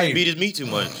 He probably beat his meat too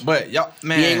much. But y'all,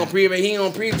 man, He ain't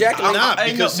gonna pre-ejaculate. Nah, I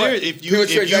ain't because no- but seriously,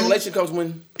 Premature ejaculation comes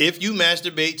when. if you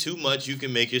masturbate too much, you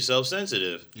can make yourself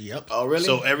sensitive. Yep. Oh really?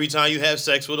 So every time you have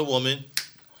sex with a woman,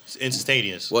 it's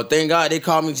instantaneous. Well, thank God they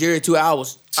called me Jerry 2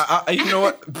 hours. you know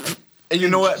what? And you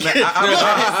know what, man?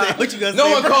 I What you gonna No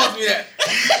say, one bro? calls me that.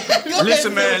 don't,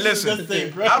 listen, man, What you listen. gonna say,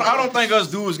 bro? I don't think us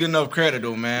dudes get enough credit,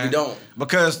 though, man. We don't.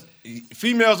 Because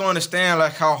females don't understand,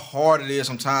 like, how hard it is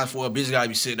sometimes for a bitch guy to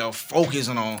be sitting there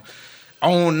focusing on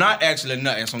not actually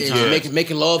nothing sometimes. Yeah.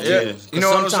 Making love to Yeah. you. You know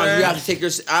what I'm Sometimes saying? you have to take your.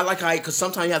 I like how because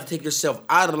sometimes you have to take yourself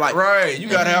out of like. Right, you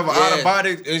gotta have an Yeah. out of body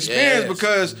experience Yes.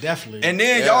 because Definitely. And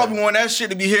then Yeah. y'all be wanting that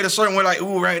shit to be hit a certain way, like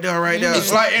ooh, right there.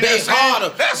 It's like and Babe, that's harder.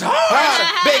 That's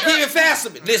hard, Babe, get it faster.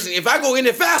 Listen, if I go in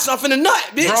there faster, I'm finna nut,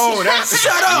 bitch. Bro, that's-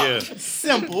 shut up. Yeah.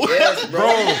 Simple. Yes, bro.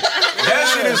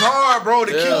 That shit is hard, bro.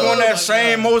 To keep on that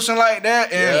same motion like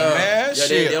that, and man, Yeah,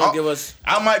 shit. they don't give us.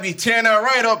 I might be tearing that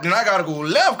right up, then I gotta go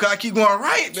left because I keep going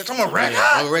right. Bitch, I'm a wreck.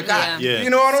 I'm a wreck out. Yeah. You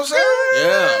know what I'm saying?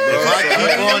 Yeah, If bro. I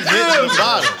keep on hitting the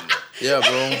bottom, Yeah,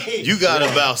 bro. you got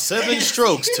about 7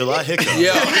 strokes till I hiccup.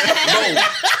 Yeah, bro.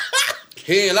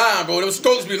 He ain't lying, bro. Them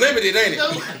strokes be limited, ain't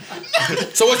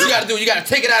it? So what you gotta do? You gotta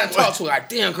take it out and talk to her. Like,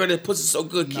 damn, girl, that pussy's so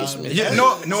good. Kiss me. You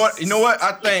know what?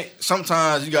 I think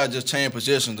sometimes you gotta just change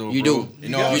positions, though. You bro. do. You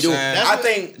know what I'm You do. saying? I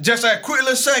think. Just that quick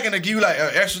little second to give you like an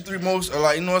extra 3 more, or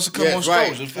like it's a couple Yeah, more right.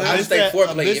 strokes. You feel I me? just think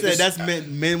foreplay. They If said it's- that's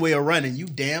men way of running. You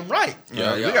damn right.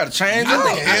 Yeah, Yeah. we gotta change I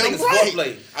it. think it's right.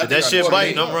 foreplay. If that shit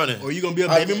biting, I'm running. Or you gonna be a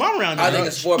baby mom around I there. think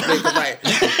it's foreplay. 'Cause like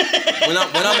when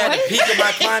I'm at the peak of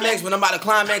my climax, when I'm about to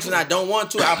climax and I don't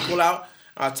want to, I pull out.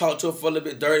 I talk to her for a little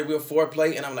bit dirty, we'll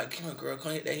foreplay, and I'm like, come on, girl,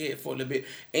 come hit that head for a little bit.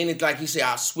 And it's like he said,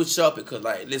 I'll switch up it, because,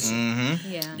 like, listen,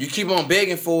 Yeah. you keep on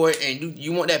begging for it, and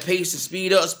you want that pace to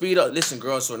speed up. Listen,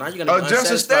 girl, so now you're going to be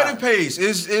Just a steady unsatisfied. pace.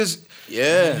 Is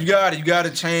Yeah. you gotta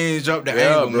change up the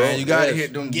Yeah, angle, bro. man. You gotta Yes.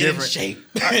 hit them Get in different. shape.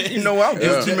 You know, I don't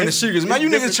give Yeah. too many secrets, man. You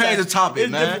niggas change the topic,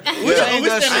 man. We Change change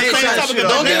that the shit, same change topic, shit but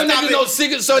up. Don't give them Stop niggas it. no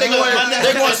secrets, so they going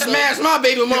to smash my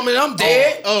baby mama and I'm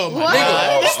dead. Oh my What?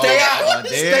 god. Stay out.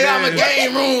 there Stay it out my is.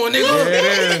 game room, nigga. There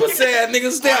it is. What's that,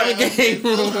 nigga? Stay out my game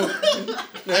room.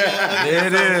 There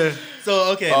it is.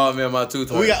 So okay. Oh man, my tooth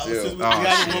hurts. we got still.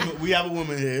 since we have a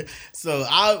woman here. So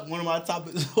one of my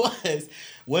topics was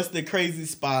what's the crazy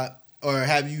spot, or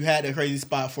have you had a crazy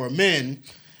spot for men?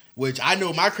 Which I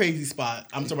know my crazy spot.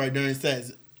 I'm talking about during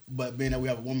sex, but being that we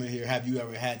have a woman here, have you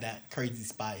ever had that crazy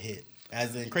spot hit?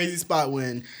 As in crazy spot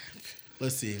when,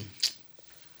 let's see,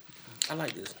 I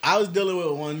like this. I was dealing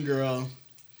with one girl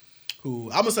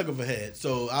who I'm a sucker for head.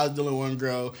 So I was dealing with one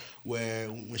girl where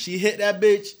when she hit that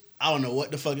bitch, I don't know what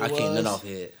the fuck it I was. can't nut off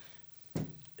head.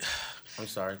 I'm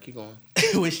sorry. Keep going.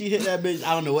 When she hit that bitch,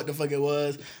 I don't know what the fuck it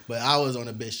was, but I was on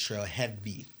a bitch trail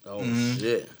heavy. Oh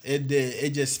shit. It did. It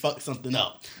just fucked something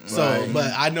up. So, Right.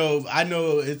 but I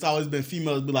know it's always been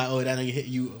females be like, oh, that nigga hit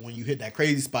you when you hit that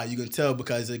crazy spot. You can tell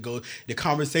because it goes the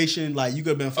conversation, like you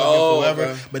could have been fucking forever,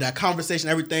 okay. but that conversation,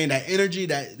 everything, that energy,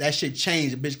 that shit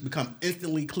changed. The bitch become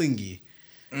instantly clingy,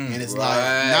 and it's like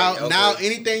Right, now okay.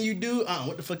 anything you do,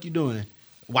 what the fuck you doing?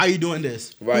 Why you doing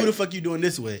this? Right. Who the fuck you doing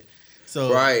this with?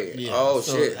 So Right. yeah, Oh,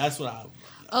 so shit. That's what I.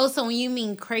 Oh, so when you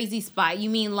mean crazy spot, you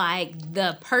mean like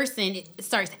the person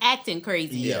starts acting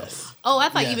crazy? Yes. Oh, I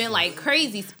thought Yes. you meant like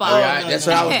crazy spot. Oh, yeah, that's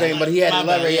what I was thinking, but he had My to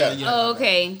love bad, it. Yeah. Oh,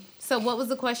 okay. So what was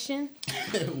the question?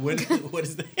 what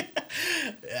is that?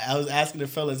 I was asking the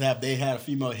fellas, have they had a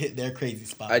female hit their crazy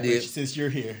spot? I did. Which, since you're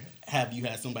here, have you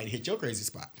had somebody hit your crazy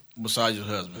spot? Besides your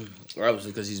husband.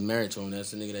 Obviously, because he's married to him.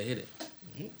 That's the nigga that hit it.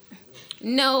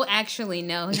 No, actually,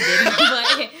 no, he didn't.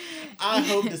 But I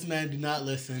hope this man do not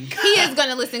listen. he is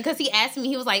gonna listen because he asked me.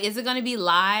 He was like, "Is it gonna be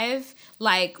live?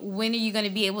 Like, when are you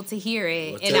gonna be able to hear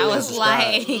it?" Well, and tell I him was subscribe.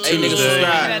 like, Hey, nigga, Tuesday.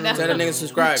 subscribe. No. Tell that nigga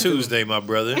subscribe. too. Tuesday, my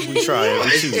brother. We try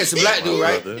every Tuesday. It's a black dude,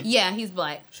 right? brother. "Yeah, he's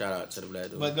black." Shout out to the black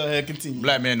dude. But go ahead, continue.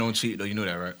 Black man don't cheat though. You know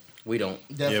that, right? We don't.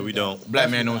 Yeah, we don't. Black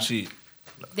man don't cheat.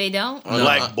 They don't.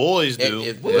 Black boys do.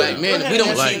 If black men, we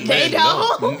don't Black cheat. They men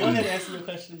don't. Go ahead and answer your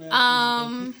question,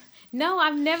 man. No,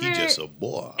 I've never. He just a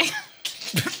boy.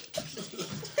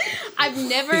 I've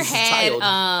never He's a had.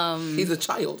 child. He's a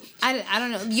child. I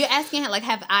don't know. You're asking like,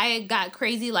 have I got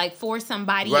crazy like for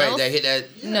somebody Right, else? that hit that.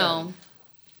 Yeah. No.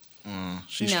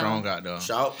 She's No. strong out there.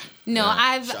 Shout. No,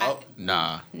 Yeah.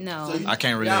 Nah, no. So you- I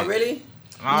can't relate. Y'all really?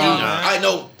 Nah. I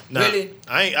know. Nah, Really?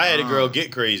 I had a girl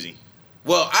get crazy.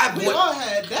 Well, We all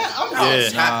had that. I'm Oh, Yeah.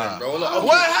 it's happening, bro. Look, okay.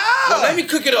 What? How? Look, let me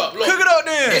cook it up. Look, Cook it up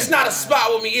then. It's not a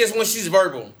spot with me. It's when she's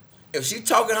verbal. If she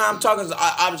talking how I'm talking,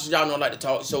 obviously y'all know I like to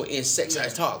talk. So in sex, I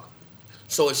talk.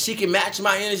 So if she can match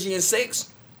my energy in sex,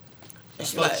 and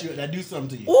she like, that do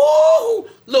something to you. ooh,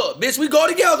 look, bitch, we go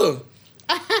together.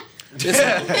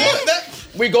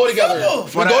 We go together.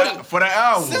 For the album. For the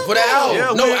album.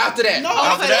 Yeah, No, we- after that. No,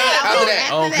 after that.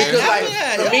 Okay. Because like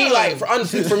Yeah, for me, yeah. like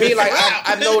for me, like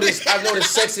I've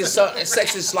noticed sex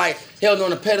is like held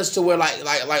on a pedestal where like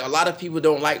a lot of people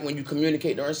don't like when you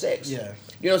communicate during sex. Yeah.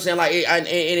 You know what I'm saying? Like and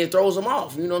it throws them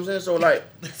off. You know what I'm saying? So like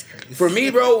for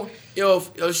me, bro,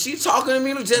 if she talking to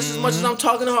me just as much as I'm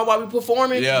talking to her while we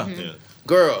performing, Yeah. Yeah.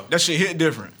 girl, That shit hit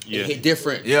different. Yeah. it hit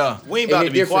different. Yeah. We ain't It about hit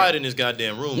to be different. quiet in this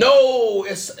goddamn room. No,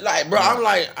 it's like, bro, I'm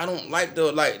like, I don't like the I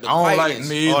don't like quietness.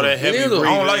 me either. All that heavy Neither. breathing.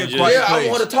 I don't like and it quiet. Yeah, I place.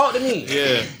 want her to talk to me.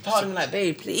 Yeah. Talk to me like,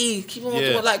 babe, please keep on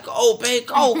Yeah. doing like, oh, babe,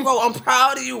 go, bro, I'm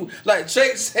proud of you. Like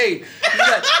Jake say,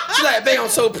 she's like, babe, I'm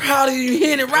so proud of you. You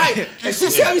hitting it right. And she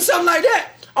tell me something like that.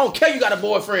 I don't care you got a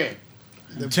boyfriend.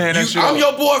 Tearing that shit I'm up.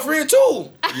 your boyfriend too.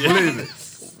 Believe it.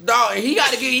 Dog, and he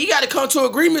gotta come to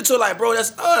agreement to like, bro,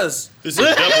 that's us. This is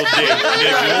double date, We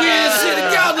nigga. in this shit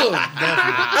together.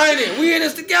 Ain't it? We in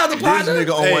this together, This partner.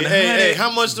 nigga on Hey, 100. hey, how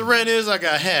much the rent is? I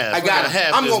got half. I got it.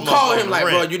 half. I'm this gonna call him motherfucking like,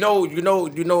 rent. bro, you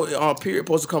know, period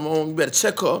supposed to come on. You better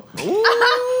check her,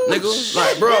 nigga.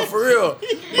 Like, bro, for real,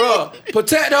 bro,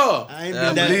 protect her. I ain't Yeah,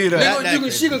 been that. believe that. that Nigga,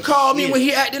 crazy. she can call me when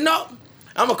he acting up.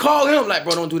 I'ma call him like,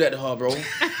 bro, don't do that to her, bro.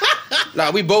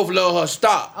 Like, we both love her.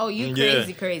 Stop. Oh, you Yeah.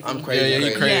 crazy. I'm crazy. Yeah,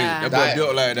 you crazy. Yeah. That boy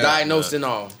built like that. Diagnosed and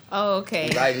all. Oh, okay.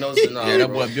 Diagnosed and all. Yeah, that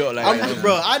bro. boy built like that.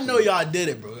 Bro, I know y'all did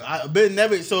it, bro. I've been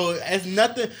never. So it's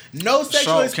nothing. No sexual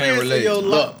Shaw can't experience in relate. your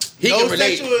Look, life. he no can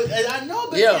relate. Sexual, and I know,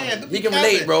 but Yeah, man, he can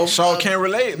relate, bro. Shaw can't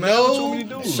relate, man. What you want me to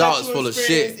do? Shaw is sexual full of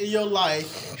experience shit. in your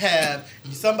life have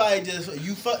somebody just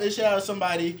you fuck the shit out of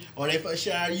somebody or they fuck the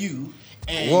shit out of you.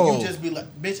 And Whoa. you just be like,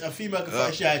 bitch, a female can fuck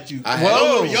the shit out of you. I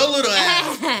Whoa. Your little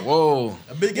ass. Whoa.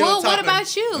 A big Well, girl what talking.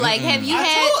 about you? Like, have you I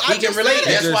had? told- I He can just relate.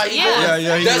 said That's it. why he Yeah. wants.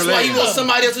 Yeah, he That's why relate. he wants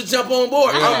somebody else to jump on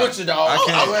board. Yeah. I'm with you, dog. I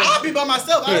can't. I'll be by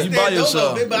myself. I Yeah, you by understand those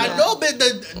yourself. little bit, but I know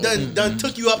bit done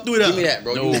took you up through the. Give me that,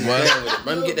 bro. No, You man. playing with it.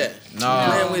 Let me get that. Nah,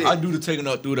 Playing with it. I do the taking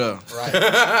up through the.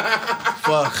 Right.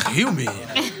 Fuck you,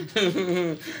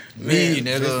 man. Me,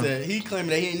 nigga. Listen, he claiming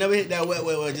that he ain't never hit that wet,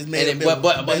 just made And a then,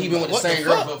 bit. but he been with the What same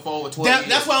girl fuck? for over 12 years.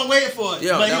 That's why I'm waiting for it.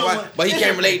 Yeah, but he, that's don't why- want- but he it's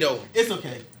can't okay. relate though. It's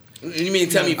okay. You mean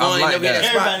to tell me I'm Vaughn ain't like never hit that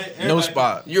that. spot? Everybody, No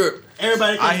spot. You're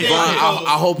Everybody I can hit- stand Vaughn, it.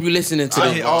 I hope you listening to I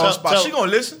this. hit all Tell- spots. tell- She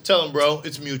gonna listen. Tell him, bro,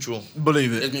 it's mutual.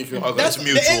 Believe It's it. mutual. Okay. That's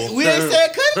mutual. We ain't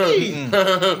said could be.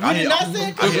 I did hit, not say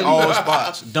it I hit could all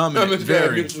spots. Dominant.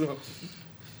 Very. mutual.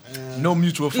 No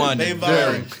mutual funding.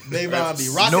 Very. Bayvon be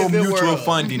rocking No the big mutual world.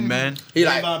 funding, man. He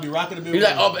like Bayvon be rocking the big he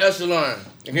like world. upper echelon.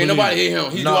 If ain't nobody hit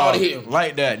him, he do all the hitting.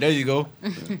 Like that. There you go.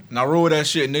 Now roll that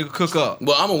shit, nigga. Cook up.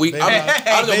 Well, I'm a weak. I'm a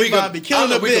Bayvon be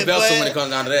killing a the weaker bit, vessel boy. when it comes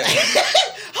down to that.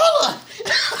 Hold on.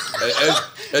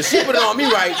 If she put it on me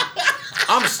right,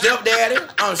 I'm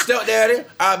stepdaddy.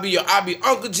 I'll be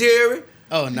Uncle Jerry.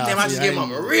 Oh no! Damn, I just gave him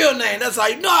a real name. That's how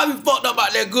you know I be fucked up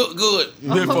about that good.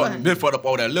 Been fucked up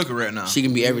all that liquor right now. She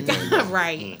can be everything. Bro.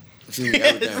 Right. She can be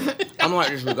everything. I'm like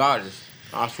this regardless.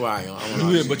 I swear I am.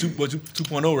 You in, but you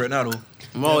 2.0 right now though.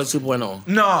 I'm always 2.0.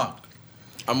 Nah.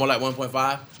 I'm more like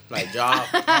 1.5. Like job.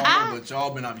 I don't know, but y'all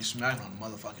been out be smacking on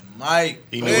the motherfucking mic.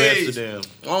 He knew Hey. Amsterdam.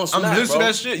 I don't I'm smack, listening to bro.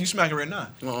 that shit. You smacking right now.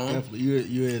 Definitely,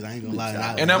 you is. I ain't gonna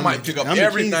lie. And that might pick up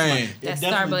everything. That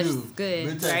Starbucks is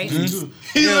good, right?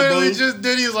 He Yeah, literally bro. just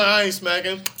did. He's like, I ain't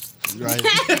smacking. Right.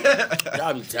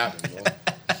 Y'all be tapping, bro.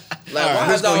 Like, Alright, why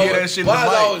let's is go hear that shit in the why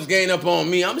is mic. always getting up on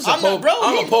me? I'm just a I'm not, bro.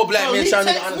 I'm a poor black man he trying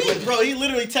to text honest me, with bro. He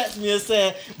literally texted me and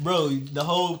said, "Bro, the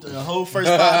whole first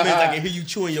 5 minutes, I can hear you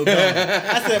chewing your gum."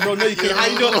 I said, "Bro, no, you can't. How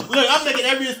you know?" Look, I'm making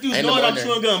every excuse, Ain't knowing no I'm wonder.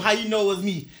 chewing gum. How you know it was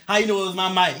me? How you know it was my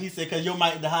mic? He said, "Cause your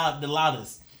mic the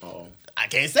loudest." Oh. I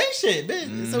can't say shit,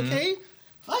 bitch. It's okay.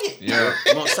 Fuck it. Yeah.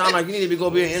 You don't sound like you need to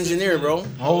go be an engineer, bro.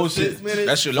 Whole 6 shit. minutes.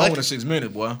 That shit longer than 6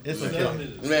 minutes, boy. It's okay.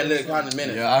 Man, let it count in a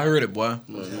minute. Yeah, I heard it, boy.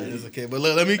 It's okay. But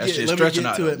look, let me That get shit let me stretching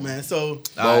get out to there. it, man. So,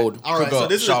 Bold. all right. Cook So up.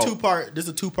 this is Shout. a two-part. This is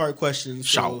a two-part question. So,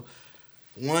 Shout.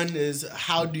 one is,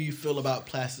 how do you feel about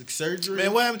plastic surgery?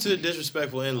 Man, what happened to the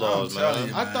disrespectful in-laws,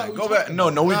 man? I thought we Go talked back. No,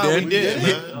 we Nah, didn't. we did,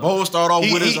 man. Bo started off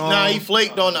with his He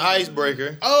flaked on the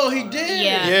icebreaker. Oh, he did.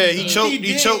 Yeah. Yeah, he choked on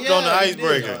the yeah, he did.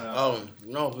 icebreaker. Oh,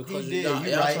 No, because He you did, not.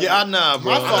 you right. Yeah, nah,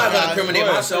 bro. My I'm fault, not gonna guys. incriminate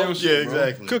myself. Yeah,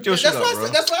 exactly. Cook your shit That's up, bro.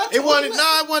 what I It wasn't.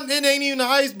 Nah, it wasn't. It ain't even an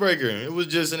icebreaker. It was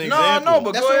just an No, example. no,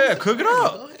 but That's go what ahead, I'm cook it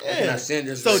up. Can I send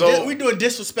this? So- we doing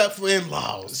disrespectful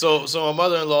in-laws. So my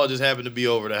mother-in-law just happened to be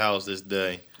over the house this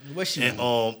day, What she and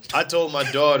doing? I told my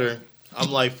daughter,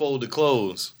 I'm like, fold the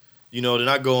clothes. You know, then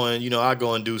I go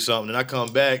and do something, and I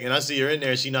come back and I see her in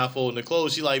there, and she not folding the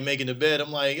clothes. She like making the bed.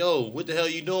 I'm like, yo, what the hell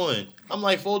you doing? I'm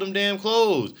like, fold them damn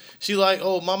clothes. She like,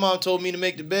 oh, my mom told me to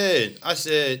make the bed. I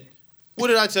said, what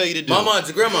did I tell you to do? Mama, it's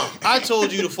your grandma. I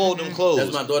told you to fold them clothes.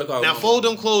 That's my daughter called. Now Mama. fold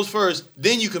them clothes first,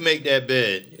 then you can make that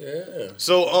bed. Yeah.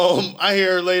 So I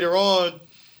hear her later on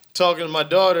talking to my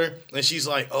daughter, and she's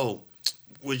like, "Oh,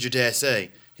 what did your dad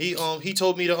say? He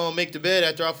told me to make the bed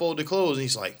after I fold the clothes." And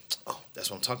he's like, "Oh, that's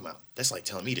what I'm talking about. That's like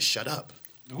telling me to shut up."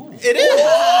 It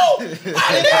is.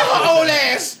 I got her old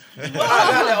ass. I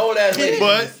got that old ass lady.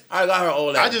 But I got her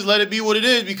old ass. I just let it be what it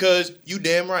is because you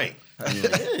damn right.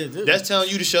 That's telling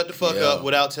you to shut the fuck up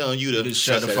without telling you to Just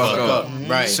shut the fuck up.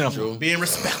 Right. Simple. Being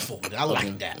respectful. I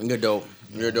like that. You're dope.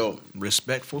 You're dope.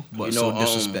 Respectful, but You know, so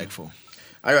disrespectful.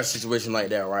 I got a situation like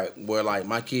that, right? Where like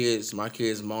my kids'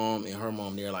 mom and her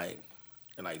mom, they're like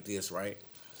this, right?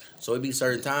 So it be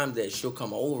certain times that she'll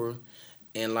come over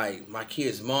and like my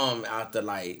kid's mom, after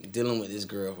like dealing with this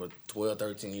girl for 12,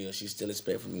 13 years, she still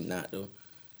expect for me not to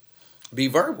be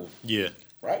verbal, Yeah.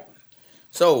 right?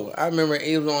 So I remember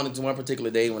it was on this one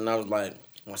particular day when I was like,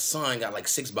 my son got like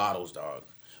 6 bottles, dog.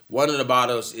 One of the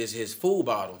bottles is his food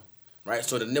bottle, right?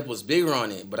 So the nipple's bigger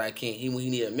on it, but I can't. He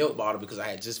needed a milk bottle because I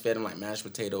had just fed him like mashed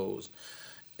potatoes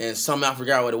and something, I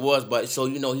forgot what it was. But so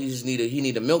he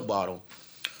need a milk bottle.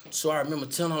 So I remember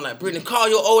telling him like, Brittany, call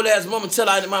your old ass mom and tell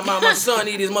her that my son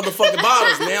need his motherfucking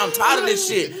bottles, man. I'm tired of this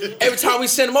shit. Every time we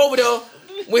send him over there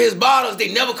with his bottles,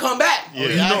 they never come back.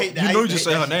 Yeah. You just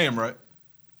say her name, right?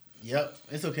 Yep,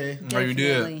 it's okay. Oh, you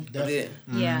did. Definitely. I did.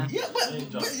 Yeah. Yeah,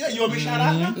 but yeah, you want me to shout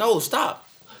out now? No, stop.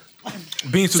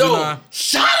 Beans to So- the nine.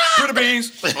 Shut up! Pretty beans.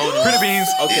 Pretty beans.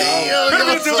 Okay. Pretty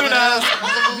beans to the nine.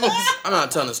 I'm not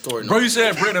telling the story. No. Bro, you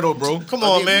said Brittany though, bro. Come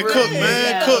on, did man. really? Cook, man.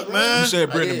 Yeah. Cook, man. You said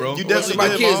I Brittany, did. bro. You This is definitely my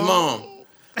did, kid's Mom. mom.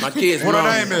 My kid's What mom.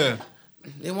 her name is?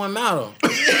 It won't matter.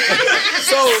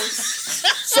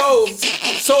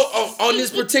 So on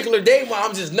this particular day when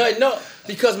I'm just nutting up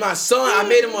because my son, I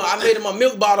made him a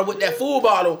milk bottle with that food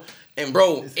bottle, and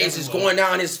bro, it's just going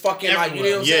down his fucking like, you know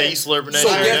what I'm Yeah, saying? he's slurping that So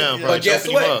shit guess- down. but Probably guess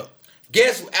choking him what? up.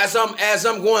 Guess as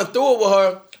I'm going through it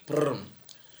with her,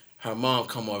 her mom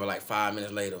come over like 5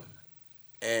 minutes later,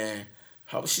 and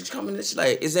she's coming. She's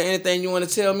like, "Is there anything you want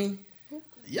to tell me?"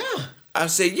 Yeah. I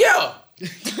said, "Yeah."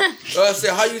 I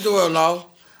said, "How you doing, Law?"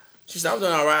 She said, "I'm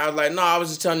doing all right." I was like, "No, I was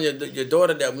just telling your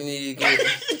daughter that we need to get."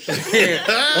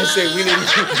 I said, "We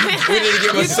need to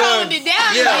get my You son." toned it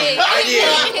down. Yeah,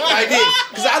 I did,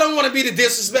 because I don't want to be the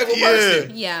disrespectful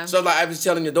person. Yeah. So like, I was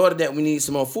telling your daughter that we need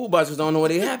some more food boxes because I don't know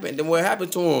what happened. Then what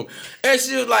happened to him? And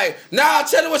she was like, "Nah, I'll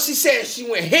tell her what she said." She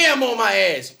went ham on my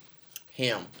ass.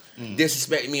 Ham.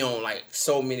 Disrespect me on like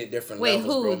so many different Wait,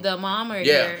 levels, who? bro. The mom or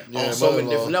Yeah, your? on so many mother-in-law.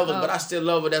 different levels, but Oh. I still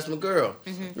love her. That's my girl.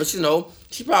 But you know,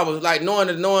 she probably like knowing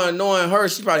her.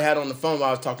 She probably had her on the phone while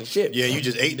I was talking shit. Yeah, you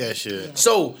just ate that shit.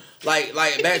 So like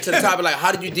back to the topic, like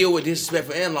how did you deal with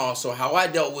disrespectful in-laws? So how I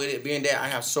dealt with it, being that I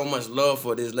have so much love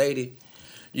for this lady,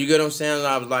 you get what I'm saying?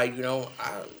 I was like, you know,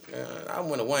 I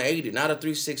went a 180, not a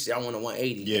 360. I went a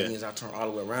 180. Yeah. That means I turned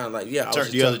all the way around. Like yeah, I was Turn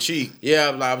just the other cheek. yeah,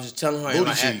 I was just telling her, and Booty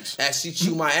like, cheeks. as she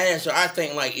chew my ass. So I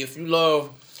think like if you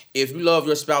love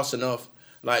your spouse enough,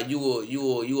 like you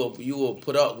will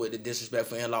put up with the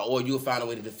disrespectful in-law, or you'll find a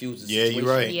way to diffuse the Yeah, situation.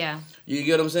 you're right. Yeah. You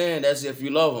get what I'm saying? That's if you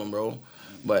love them, bro.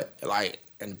 But like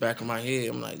in the back of my head,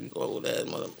 I'm like, oh that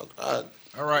motherfucker.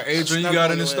 All right, Adrian, you Snap got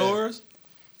on any your stories?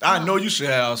 I know you should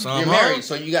have some. You're huh? married,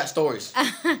 so you got stories.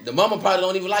 The mama probably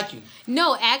don't even like you.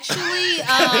 No, actually,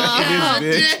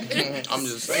 I'm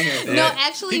just saying. no,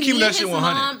 actually, He keep me that and shit his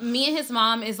 100. mom, me and his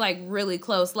mom is like really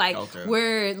close. Like Okay.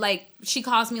 we're like, she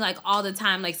calls me like all the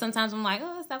time. Like sometimes I'm like,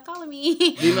 oh, stop calling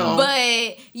me. You know.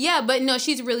 But yeah, but no,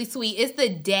 she's really sweet. It's the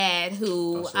dad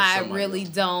who so I somebody really else.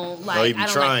 don't like. Oh, he be I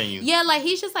don't trying like. you. Yeah, like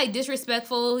he's just like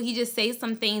disrespectful. He just says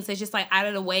some things that's just like out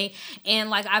of the way. And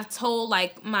like I've told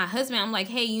like my husband, I'm like,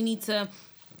 hey, you need to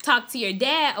talk to your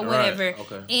dad or Right, whatever.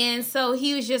 okay. And so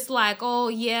he was just like, oh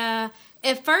yeah.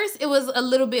 At first it was a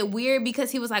little bit weird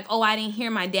because he was like, oh, I didn't hear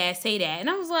my dad say that. And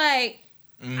I was like,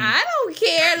 I don't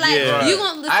care. Like you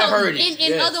gonna. I So heard it.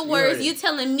 in other words, you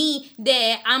telling me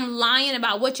that I'm lying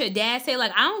about what your dad say.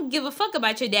 Like I don't give a fuck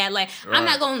about your dad. Like I'm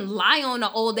not gonna lie on an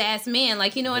old ass man.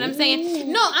 Like you know what I'm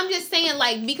saying? No, I'm just saying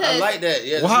like because I like that.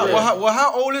 Yeah. Well,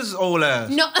 how old is his old ass?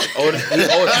 no. Old.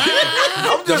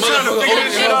 I'm just trying to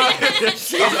figure this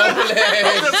shit out.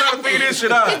 I'm just trying to figure this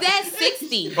shit out. His dad's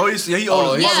 60. Oh, you see, he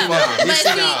old as Yeah, motherfucker. He's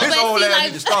senile. His old ass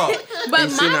need to stop. But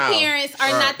He's my senile. parents are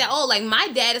not that old. Like my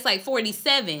dad is like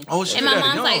 47. Oh, shit, and my that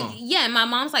mom's young. like my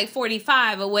mom's like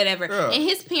 45 or whatever. Yeah. And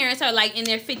his parents are like in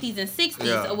their 50s and 60s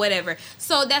Yeah. or whatever.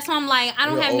 So that's why I'm like I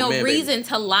don't You're have an no old man, reason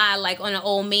to lie like on an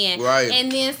old man. Right.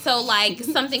 And then so like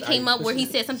something came up where he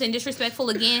said something disrespectful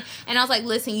again, and I was like,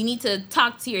 listen, you need to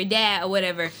talk to your dad or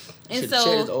whatever. And Should've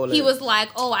checked his so old he ass. was like,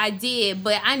 oh, I did,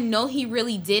 but I know he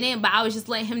really didn't. But I was just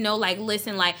letting him know, like,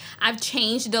 listen, like, I've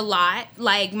changed a lot.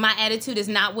 Like, my attitude is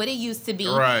not what it used to be.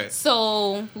 Right.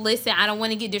 So, listen, I don't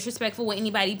want to get disrespectful with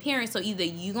anybody's parents. So either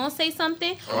you going to say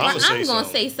something or I'ma I'm say going to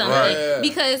something. say something. Right. Yeah.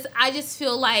 Because I just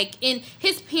feel like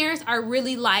his parents are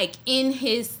really, like, in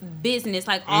his business,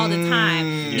 like, all the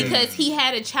time. Because he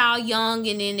had a child young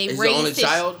and then they Is he raised the only his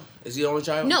child? Is he the only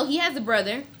child? No, he has a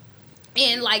brother.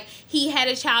 And like he had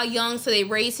a child young, so they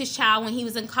raised his child when he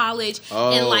was in college,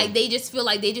 and like they just feel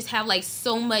like they just have like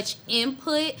so much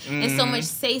input and so much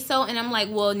say so. And I'm like,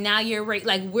 well, now you're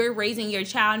like we're raising your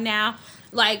child now,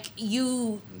 like They need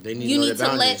you to know need their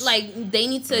to let boundaries. like they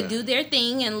need to do their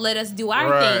thing and let us do our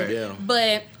Right. thing. Yeah.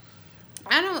 But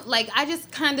I don't like. I just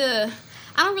kind of.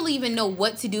 I don't really even know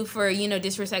what to do for,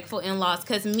 disrespectful in-laws.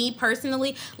 Because me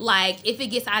personally, like, if it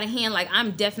gets out of hand, like,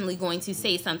 I'm definitely going to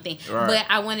say something. Right. But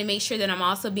I want to make sure that I'm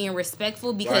also being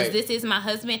respectful because Right. this is my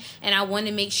husband. And I want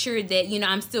to make sure that,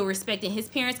 I'm still respecting his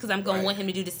parents because I'm going to want him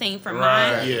to do the same for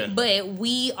Right. mine. Yeah. But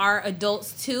we are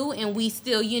adults, too. And we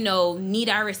still, need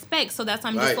our respect. So that's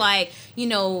why I'm just Right. like,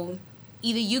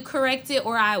 either you correct it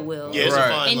or I will. Yeah, it's Right. a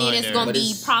fine And then line it's there. going to But be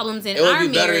it's- problems in it would our be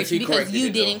better if marriage he because corrected you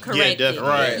it, though. didn't correct definitely.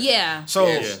 it. Right. Yeah. So,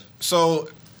 Yeah. so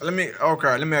let me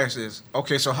ask this.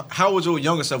 Okay, so how would your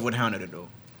younger self would handle it though?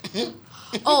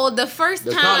 Oh, the first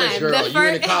The time. college girl, the you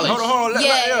in the college. Hold on.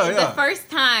 Yeah, Yeah. the first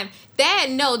time.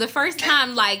 The first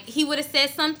time, like, he would have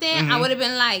said something, I would have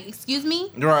been like, excuse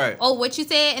me? Right. Oh, what you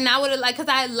said? And I would have, like, because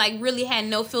I, like, really had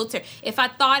no filter. If I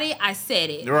thought it, I said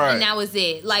it. Right. And that was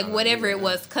it. Like, whatever it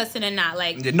was, cussing or not,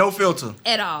 like, Yeah, no filter.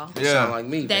 at all. Yeah. Sound like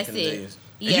me That's back in the it. days.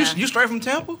 And Yeah. you straight from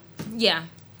Tampa? Yeah.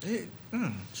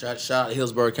 Shout out to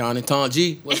Hillsborough County. Tom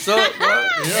G. What's up, bro?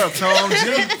 Yeah, Tom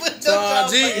G. Tom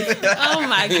G. Oh,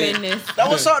 my goodness. That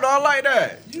what's up though? I like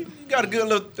that. You got a good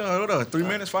little 3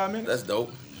 minutes, 5 minutes. That's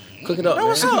dope. Cook it up, That man.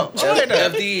 what's up? I like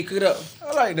that. FD, cook it up.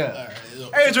 I like that.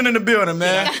 Adrian in the building,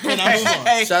 man. Can I move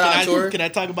on? Shout out to her. Can I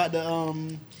talk about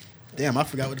the Damn, I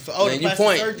forgot what the the Man, you plastic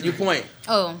point. surgery. You point.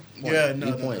 Oh. Yeah, no.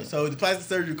 You point. So the plastic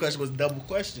surgery question was a double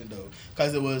question though,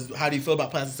 because it was how do you feel about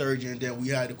plastic surgery, and then we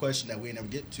had the question that we never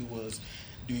get to was,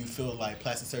 do you feel like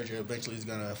plastic surgery eventually is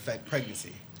gonna affect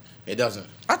pregnancy? It doesn't.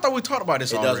 I thought we talked about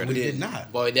this It already. doesn't. We did did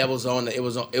not. Boy, that was on the. It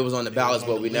was on the ballots, on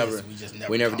but the we list. never. We just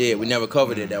never We never talked did. about We it. never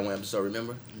covered it that one episode.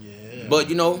 Remember? Yeah.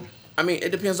 But I mean,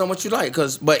 it depends on what you like,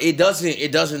 but it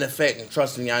doesn't affect. And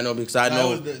trust me, I know because I That know.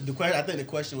 was the question. I think the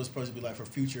question was supposed to be like for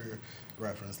future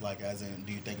reference, like as in,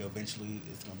 do you think eventually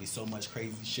it's gonna be so much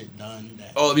crazy shit done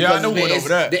that? Oh, Yeah, I because know man, one over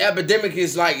that. the epidemic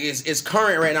is like is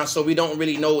current right now, so we don't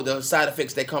really know the side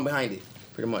effects that come behind it.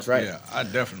 Pretty much, right? Yeah, I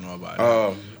definitely know about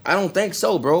that. I don't think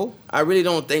so, bro. I really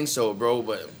don't think so, bro.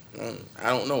 But I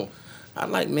don't know. I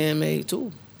like man-made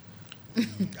too.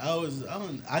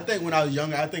 I think when I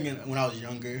was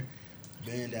younger,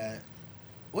 being that,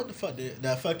 what the fuck,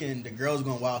 the girls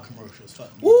going wild commercials, fuck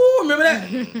me. Woo! Remember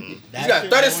that? That You got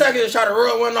shit 30 going- seconds to try to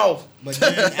run one off. But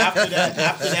then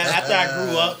after I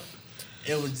grew up,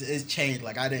 it's changed.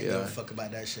 Like I didn't give a fuck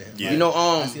about that shit. Yeah. You know,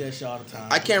 I see that shit all the time.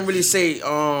 I can't really say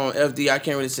FD. I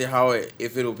can't really say how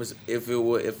if it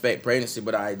would affect pregnancy,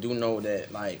 but I do know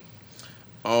that like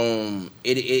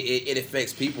it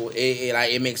affects people.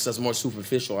 It makes us more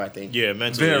superficial. I think. Yeah,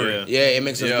 mentally. Very. Yeah. Yeah, it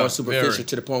makes us Yeah, more superficial very.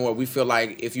 to the point where we feel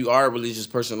like if you are a religious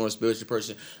person or a spiritual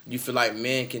person, you feel like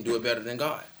men can do it better than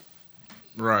God.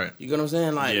 Right. You get what I'm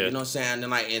saying? Like, Yeah. you know what I'm saying? And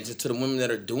like, and to the women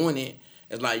that are doing it,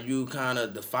 it's like you kind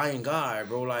of defying God,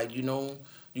 bro. Like,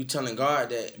 you telling God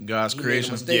that God's he made a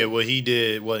creation. mistake. Yeah, what he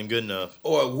did wasn't good enough.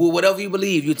 Or whatever you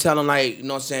believe, you telling like, you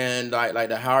know what I'm saying? Like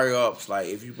the higher ups, like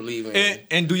if you believe in.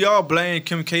 And do y'all blame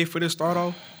Kim K for this start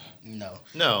off? No.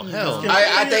 No, hell.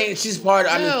 I think she's part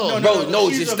of. I mean, bro,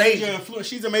 She's just a stay. major influence.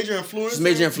 She's a major influence. She's a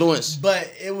major influence. But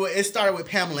it started with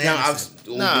Pamela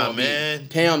Anderson. Nah, man.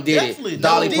 Pam did Definitely. it.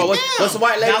 Dolly No, Parton. deep What's the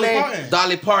white lady Dolly name? Parton.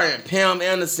 Dolly Parton. Pam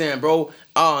Anderson, bro.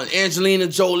 Angelina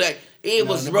Jolie. It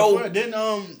was, bro. Then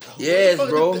yes,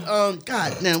 bro.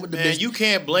 God damn, what the Man, bitch? you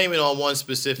can't blame it on one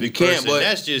specific You can't, person. but-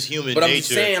 That's just human but I'm nature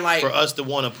just saying, like, for us to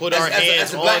want to put as- our as a- hands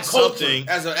as a on black culture, something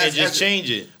as and just change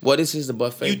it. Well, this is the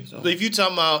buffet. So. If you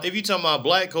talking about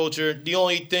black culture, the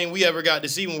only thing we ever got to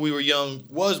see when we were young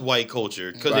was white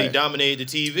culture because they Right. dominated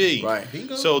the TV. Right.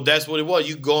 Bingo. So that's what it was.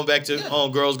 You going back to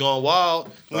Girls Gone Wild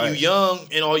when Right. you young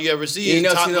and all you ever see You is ain't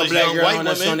never seen no topless black young girl white on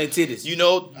that showing women. their titties. You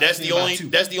know that's seen the about only two.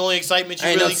 that's the only excitement you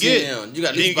I ain't really never seen get. them. You got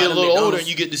Then you least get a by little the older McDonald's. and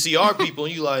you get to see our people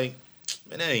and you like,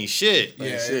 man, that ain't shit.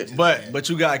 Yeah, shit. But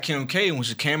you got Kim K when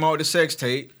she came out with the sex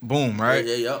tape, boom, right?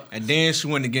 Yeah. And then she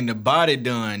went to get the body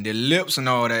done, the lips and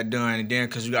all that done, and then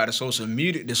because you got the social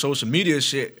media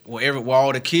shit where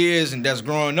all the kids and that's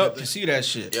growing up can see that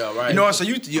shit. Yeah, right. You know, so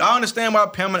I understand why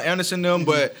Pamela Anderson them,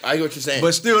 but I get what you're saying.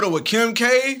 but still though with Kim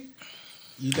K,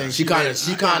 You think she kind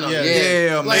of, yeah.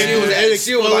 yeah, Like, man.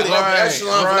 she was like Right,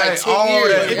 echelon for like right, 10 all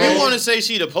years. that. If bro. you want to say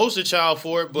she the poster child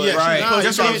for it, but Yeah, right. nah,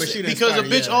 That's what I'm because saying. because a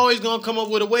bitch Yeah. always gonna come up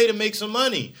with a way to make some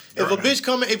money.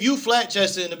 If you flat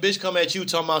chested and a bitch come at you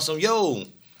talking about some, yo,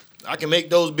 I can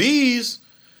make those B's.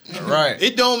 right.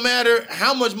 It don't matter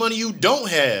how much money you don't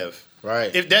have.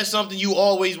 Right. If that's something you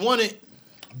always wanted,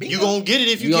 you gonna get it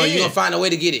if you You're can. gonna find a way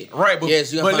to get it. Right, but,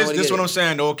 yes, you're gonna find a way to this get what it. I'm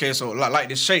saying though. Okay, so like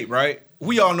the shape, right?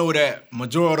 We all know that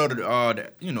majority of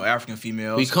the African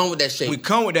females We come with that shape. We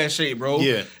come with that shape, bro.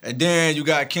 Yeah. And then you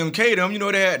got Kim K. Them,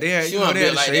 they had She you know wasn't they had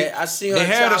built a like shape. that. I see her They in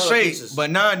had a childhood shape, pictures. but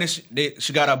now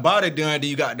she got her body done. Then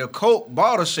you got the Coke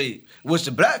bottle shape, which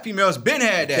the black females been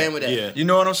had that. Came with that. Yeah. You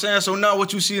know what I'm saying? So now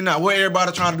what you see now? What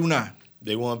everybody trying to do now?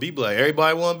 They want to be black.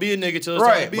 Everybody want to be a nigga till it's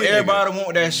time Right, to be but a nigga. everybody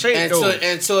want that shape though.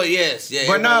 Until yes, yeah.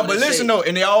 But everybody but with that listen shape. though,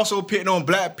 and they also pitting on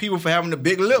black people for having the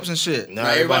big lips and shit. Now Now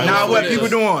everybody Now want what full people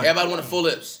lips. doing? Everybody want the full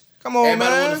lips. Come on, Everybody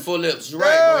man. want the full lips. You're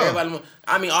right, Yeah. bro. Everybody want,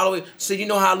 I mean, all the way. So you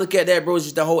know how I look at that, bro? It's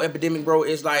just the whole epidemic, bro.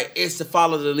 It's like it's to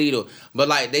follow the leader, but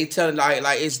like they telling like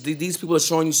it's these people are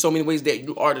showing you so many ways that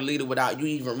you are the leader without you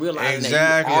even realizing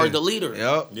that you are the leader.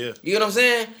 Yep. Yeah. You know what I'm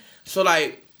saying? So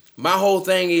like my whole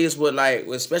thing is with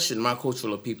especially my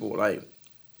cultural people, like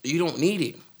you don't need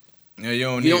it. Yeah, you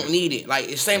don't You need don't it. need it. Like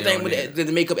the same You thing don't with need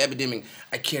the makeup epidemic.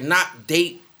 I cannot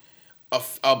date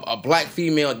a black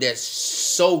female that's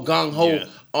so gung ho Yeah.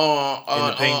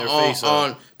 on painting her face up.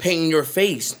 on painting your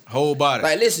face. Whole body.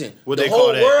 Like listen, What the they whole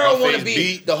call that? world My want to face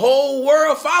be beat? the whole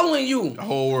world following you. the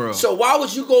whole world. So why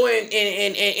would you go and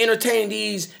entertain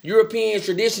these European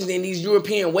traditions and these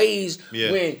European ways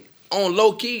Yeah. when on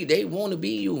low key they want to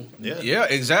be you? yeah,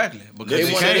 exactly. Because They They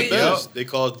you wanna say be it can't. us. best. Yep. They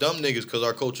call us dumb niggas because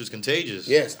our culture's contagious.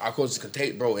 Yes, our culture is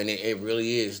contagious, bro, and it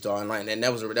really is, dog. And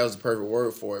that was the perfect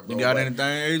word for it, bro. You got But anything,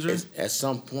 Adrian? at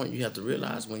some point, you have to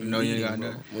realize when you No, you leading, ain't got bro.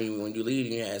 nothing. When you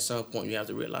leading, at some point, you have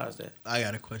to realize that. I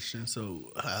got a question.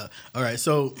 So, all right.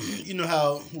 So, you know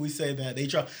how we say that they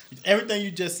try everything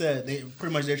you just said.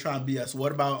 They're trying to be us.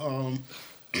 What about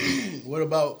what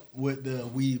about with the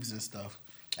weaves and stuff?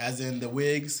 As in the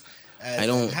wigs. I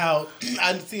don't- How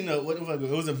I've seen it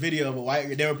was a video of a white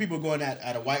girl. There were people going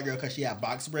at a white girl because she had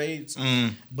box braids.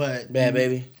 But Bad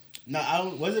baby.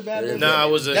 No, was it bad? Baby? Nah,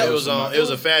 it was That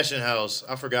a fashion house.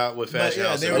 I forgot what fashion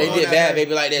house they it were was. They going did at Bad her.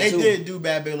 Baby like that, They too. did do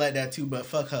Bad Baby like that too, but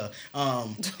fuck her.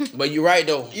 But you're right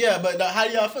though. Yeah, but how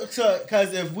do y'all feel?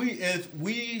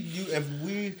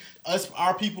 Because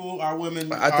our people, our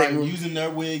women I are think- using their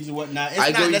wigs and whatnot. It's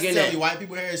I get not what you're getting necessarily at. white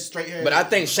people hair, it's straight hair. But I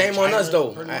think shame on us though.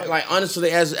 Pretty much. Like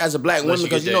honestly, as a black Unless woman, you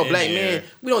because get you know that black Indian men, hair.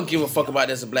 we don't give a fuck about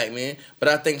that as a black man. But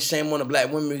I think shame on the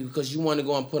black women because you want to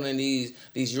go and put in these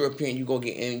European, you go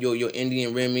get in your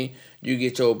Indian Remy, you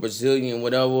get your Brazilian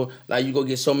whatever. Like you go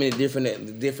get so many different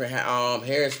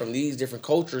hairs from these different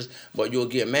cultures. But you'll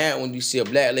get mad when you see a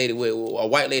black lady with a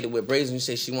white lady with braids and you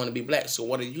say she want to be black. So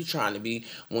what are you trying to be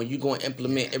when you go and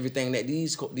implement everything that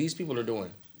these people are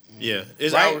doing? Yeah,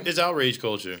 it's Right? it's outrage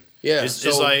culture. Yeah, it's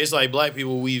so- like black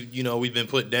people. We've been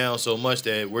put down so much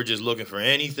that we're just looking for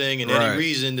anything and Right. any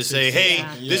reason to say, hey,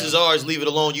 Yeah. this is ours. Leave it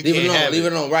alone. You Leave can't it alone. have Leave it.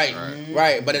 it alone.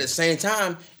 Right. But at the same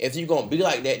time, if you're gonna be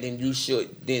like that, then you should.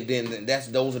 Then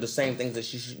those are the same things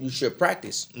that you should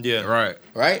practice. Yeah, Right.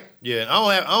 Right. Yeah,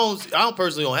 I don't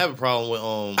personally don't have a problem with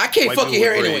I can't white fuck people your with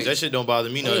hair braids. anyway. That shit don't bother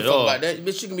me I none don't at give a fuck all. about that.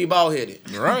 Bitch, you can be bald headed.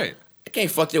 Right. I can't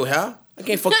fuck your hair. I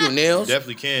can't fuck your nails.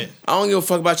 Definitely can't. I don't give a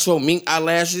fuck about your mink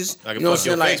eyelashes. I can you know fuck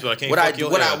what I'm your saying? face, but I can't what fuck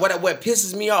your hair. what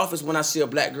pisses me off is when I see a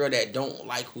black girl that don't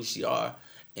like who she are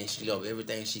and she love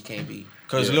everything she can't be.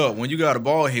 Cause Yeah. look, when you got a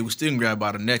bald head, we still can grab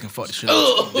by the neck and fuck the shit out.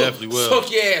 Ugh. Definitely will.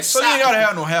 Fuck yeah. So you ain't gotta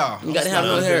have no hair. You gotta have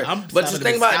no I'm hair. I'm But just sounding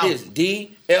think about south. this: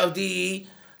 D, LDE,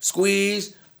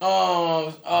 Squeeze,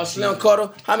 Slim Cutter.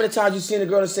 How many times you seen a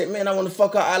girl that say, "Man, I want to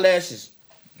fuck her eyelashes"?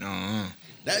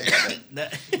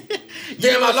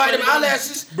 Damn, I like them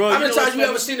eyelashes. Bro, How many you know times you what's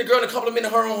ever seen a girl in a compliment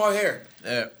her on her hair?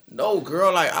 Yeah. No,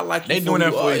 girl, like I like you. They doing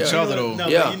that for each other though. No,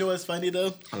 Yeah. but you know what's funny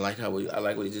though? I like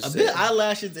what he just A said. bit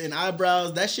eyelashes and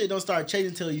eyebrows, that shit don't start changing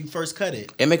until you first cut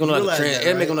it. It make him You look like realize that,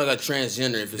 it make him right? look like a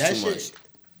transgender if it's That too shit.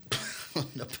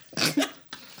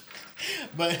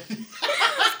 But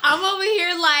I'm over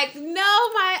here like, no,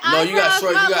 my much. No, you got eyebrows,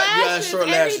 short. my You got lashes, short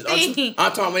lashes. everything.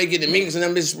 I'm talking when they get the minks and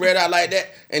them bitches spread out like that,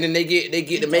 and then they get the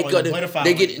talking makeup. about the butterfly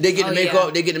They get the Oh, makeup.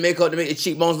 yeah. They get the makeup to make the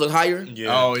cheekbones look higher.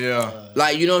 Yeah. Oh yeah.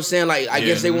 Like you know what I'm saying? Like I Yeah.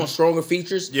 guess they want stronger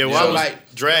features. Yeah, well, so, I was,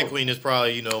 like drag queen is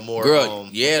probably more. girl,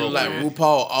 yeah, like appropriate.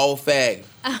 RuPaul all fag.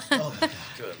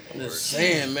 Good I'm Lord. just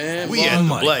saying, man. We bro. at the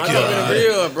my Black I'm God. keeping it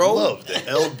real, bro. Love the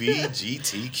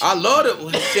LBGTQ. I love it.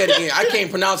 Well, say it again. I can't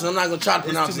pronounce it. I'm not gonna try to it's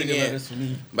pronounce too it many again. letters for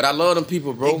me. But I love them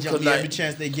people, bro. They jump 'Cause, me every like,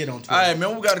 chance they get on Twitter. All right,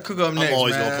 man. We got to cook up next, I'm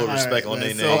always man. gonna put respect All on right,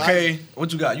 their man. name. So Okay,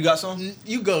 what you got? You got something?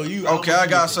 You go. You Okay, I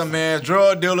got some, man.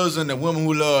 Drug dealers and the women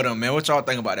who love them, man. What y'all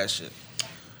think about that shit?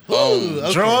 Ooh,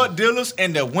 okay. Drug dealers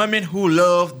and the women who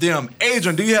love them.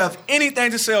 Adrian, do you have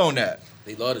anything to say on that?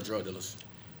 they love the drug dealers.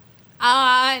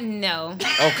 No.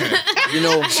 Okay. You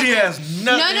know, She has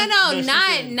nothing. No.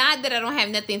 Not that I don't have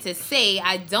nothing to say.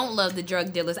 I don't love the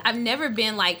drug dealers. I've never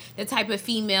been like the type of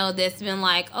female that's been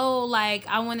like, oh, like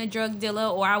I want a drug dealer,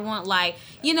 or I want like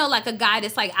a guy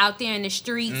that's like out there in the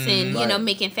streets and Right.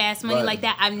 making fast money Right. like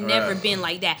that. I've never been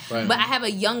like that. Right. But I have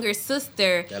a younger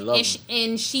sister, That love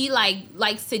and she like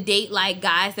likes to date like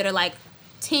guys that are like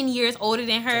 10 years older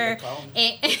than her.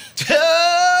 And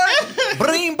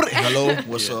Bring. Hello,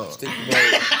 what's up? stick your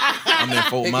gold. I'm in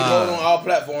Fort Stick your gold on Myers. all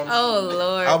platforms. oh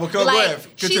Lord. I will go like, ahead.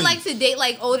 she Continue. likes to date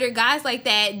like older guys like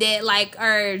that like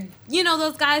are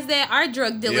those guys that are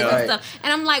drug dealers Yeah. and Right. stuff.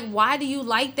 And I'm like, why do you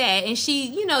like that? And she,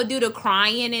 do the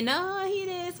crying and he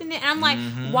this and that. And I'm like,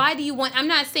 why do you want? I'm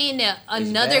not saying that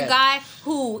another bad. guy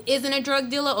who isn't a drug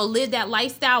dealer or live that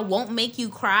lifestyle won't make you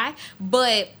cry,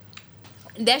 but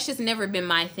that's just never been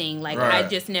my thing. Like I Right.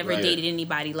 just never Right. dated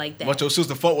anybody like that. But your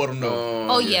sister fought with them though.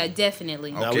 Oh yeah,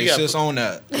 definitely. Now, Okay, we got- sis on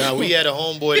that. Now we had a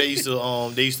homeboy that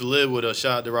used to live with a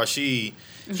shout out to Rashid.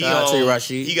 Shout out to you,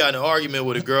 Rashid. He got in an argument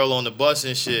with a girl on the bus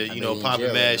and shit, I you bet know, he in popping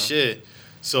jail mad right now. shit.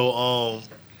 So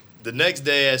the next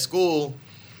day at school,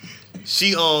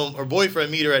 she her boyfriend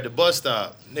meet her at the bus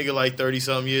stop. Nigga like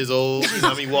 30-something years old. You know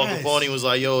what I mean? Walk up on him was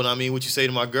like, yo, what you say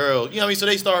to my girl? You know what I mean? So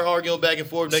they start arguing back and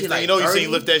forth. Next She thing like you know, you see 30?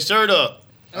 him lift that shirt up.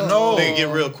 No. Nigga get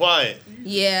real quiet.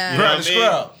 Yeah. You know Grab what the I mean?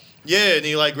 scrap. Yeah, and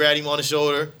he like grabbed him on the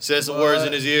shoulder, said some words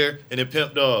in his ear, and then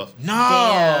pimped off. No.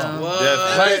 Damn. What?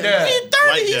 Definitely. Like that. He's 30.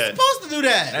 Like He's that. supposed to do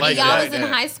that. Like Y'all that. was in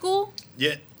high school?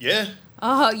 Yeah.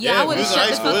 Oh yeah, Yeah, I would we have was in shut high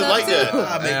the school. fuck It was up like too.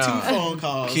 that. I make Damn. 2 phone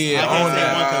calls. Kid, I on can't say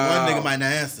that. one 'cause one nigga might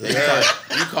not answer.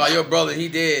 You call your brother, he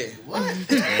dead.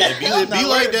 It be not like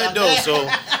worried that about though. that. So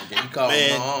You call man,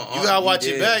 him, you gotta watch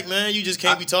he it dead. back, man. You just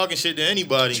can't be talking shit to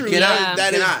anybody. True. Can I- Yeah.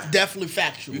 That can is I? definitely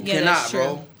factual. You Yeah, cannot, that's true.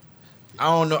 bro. I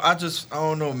don't know. I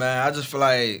don't know, man. I just feel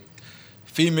like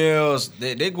females,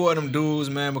 they go at them dudes,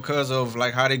 man, because of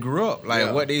like how they grew up, like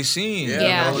Yeah. what they seen. Yeah. You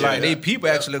Yeah. know, like Yeah. they people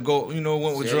Yeah. actually go,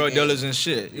 went with Say it drug again. dealers and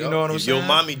shit. You Yep. know what I'm If saying? your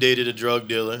mommy dated a drug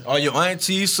dealer, Or your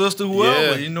auntie, sister,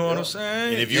 whoever. Yeah. You know what I'm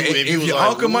saying? And if you was your like,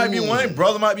 uncle might be ooh. one,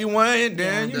 brother might be one,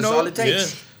 then you That's know. all it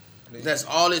takes. That's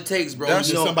all it takes, bro. That's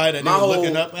You just know, somebody that my they whole-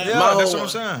 looking up at. Yeah, my that's whole-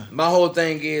 what I'm saying. My whole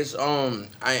thing is,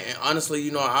 I honestly,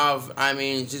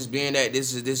 just being that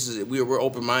this is we're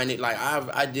open minded. Like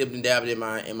I dipped and dabbled in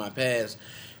my past,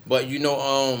 but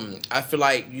I feel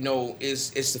like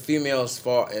it's the females'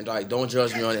 fault, and like don't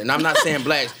judge me on it. And I'm not saying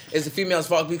blacks. It's the females'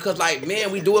 fault because like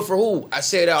man, we do it for who? I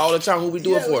say that all the time. Who we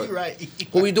do it for? You're right.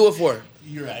 Who we do it for?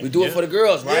 You're right. We do it for the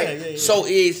girls, right? Yeah. So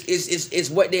it's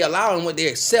what they allow and what they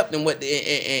accept and what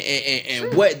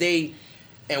they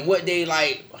and what they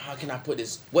like. How can I put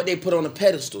this? What they put on the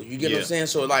pedestal. You get what I'm Yeah. saying?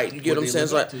 So like you get what I'm they saying?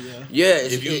 It's look like up to, yeah.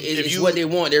 it's, If you- it's if you- what they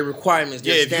want. Their requirements.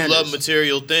 yeah, Their if you standards. love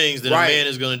material things, then Right. a man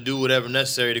is gonna do whatever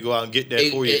necessary to go out and get that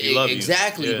for you if he love you.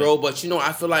 Exactly, Yeah. bro. But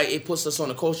I feel like it puts us on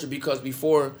the culture because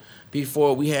before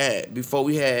we had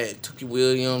Tookie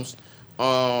Williams,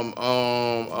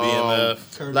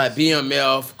 BMF. Curtis. like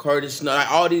BMF, Curtis,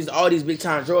 like all these big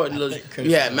time drug dealers. think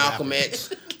Curtis You had is a Malcolm rapper. X,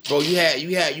 bro.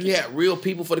 You had real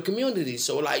people for the community.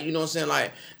 So like you know what I'm saying,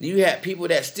 like you had people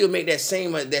that still make that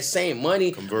same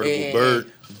money. Convertible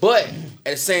bird. But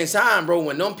at the same time, bro,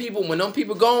 when them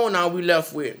people gone, now we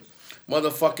left with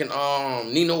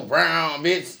motherfucking Nino Brown,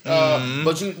 bitch.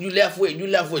 But you left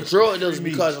with drug dealers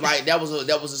because like that was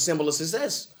a symbol of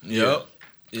success. Yep.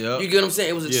 You get what I'm saying?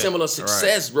 It was a Yeah. symbol of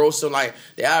success, bro. So like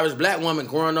the average black woman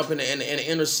growing up in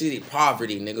the inner city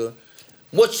poverty, nigga.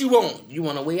 What you want? You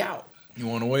want a way out. You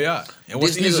want a way out. And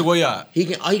what's the easiest way out? He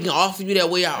can offer you that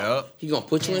way out. Yep. He gonna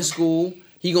put you in school.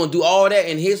 He gonna do all that,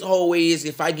 and his whole way is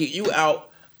if I get you out,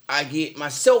 I get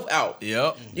myself out.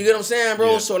 Yep. You get what I'm saying,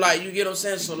 bro? Yeah. So like, you get what I'm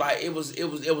saying? So like, it was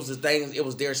the things, it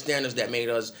was their standards that made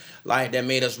us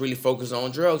really focus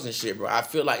on drugs and shit, bro. I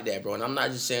feel like that, bro. And I'm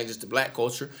not just saying just the black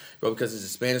culture, bro, because it's the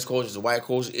Spanish culture, it's the white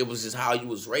culture. It was just how you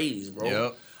was raised, bro.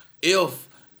 Yep.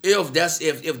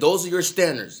 If those are your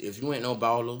standards, if you ain't no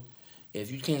baller,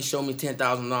 if you can't show me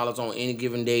 $10,000 on any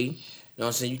given day, you know what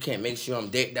I'm saying? You can't make sure I'm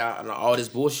decked out and all this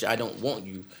bullshit. I don't want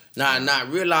you. Not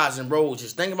realizing, bro,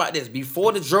 just think about this.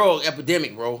 Before the drug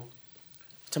epidemic, bro,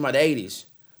 talking about the 80s,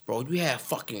 bro, you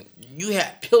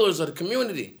had pillars of the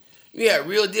community. You had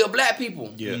real deal black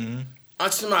people. Yeah. Mm-hmm. I'm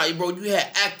talking about, bro, you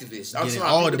had activists. I'm Getting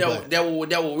talking all about the people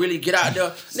that will really get out there.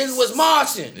 Niggas was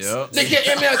marching. Yep. They get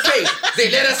MLK.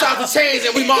 They let us off the chains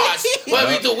and we march. What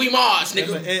we do? We march,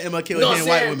 nigga. MLK You know what was I'm hitting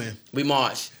white saying? women. We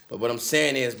march. But what I'm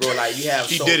saying is, bro, like you have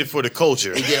He did it for the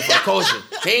culture. He did it for the culture.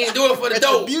 He ain't do it for the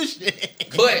dope. Retribution.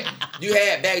 But you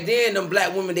had back then them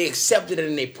black women, they accepted it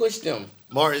and they pushed them.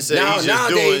 Martin said Now- he's just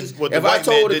nowadays, doing what the if I white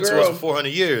man told a did to us girl- for 400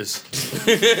 years.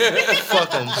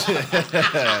 Fuck him.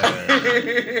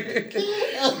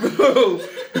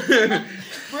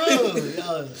 Bro,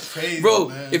 y'all crazy, Bro,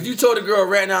 man. if you told a girl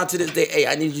right now to this day, hey,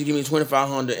 I need you to give me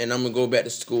 $2,500 and I'm gonna go back to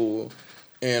school,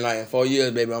 and like in 4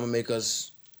 years, baby, I'm gonna make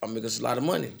us a lot of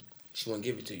money. She won't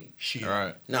give it to you. Shit. All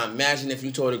right. Now imagine if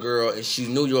you told a girl and she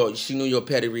knew your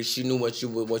pedigree, she knew what you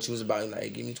was about. Like, hey,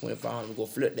 give me $2,500, go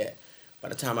flip that. By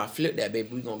the time I flip that, baby,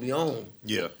 we gonna be on.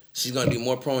 Yeah. She's gonna be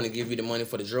more prone to give you the money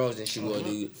for the drugs than she will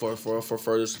do for further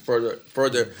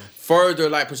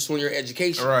like pursuing your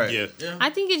education. All right. Yeah. I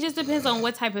think it just depends on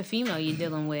what type of female you're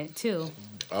dealing with too.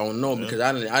 I don't know because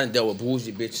I done dealt with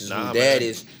bougie bitches Nah, who dad man.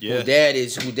 is Yeah. who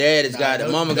dad is got it,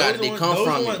 mama got it, they come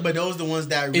from it. But those are the ones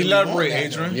that really Elaborate, want that,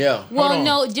 Adrian. Yeah. Well, Hold on.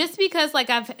 no, just because like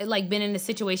I've like been in a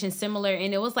situation similar,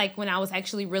 and it was like when I was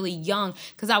actually really young,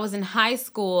 because I was in high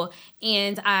school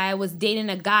and I was dating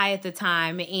a guy at the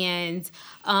time, and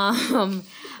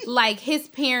like his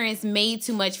parents made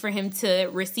too much for him to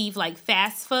receive like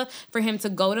FAFSA for him to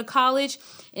go to college.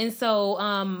 And so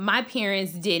my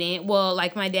parents didn't. Well,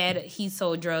 like my dad, he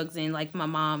sold drugs, and like my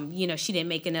mom, you know, she didn't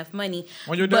make enough money.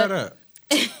 Where your dad at?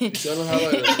 Tell them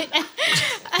how like,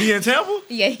 He in Tampa?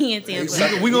 Yeah, he in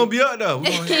Tampa. We gonna be out there.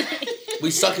 we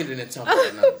suck it in the temple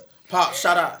right now. Pop,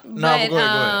 shout out. Nah, but But go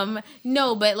ahead.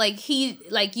 no, but like he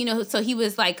like, you know, so he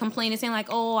was like complaining, saying like,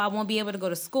 oh, I won't be able to go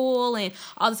to school and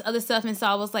all this other stuff. And so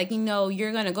I was like, you know,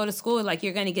 you're gonna go to school, like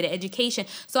you're gonna get an education.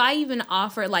 So I even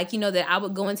offered like, you know, that I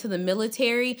would go into the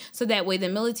military so that way the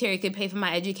military could pay for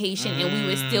my education and we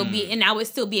would still be, and I would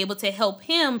still be able to help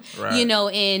him, Right. you know,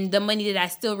 and the money that I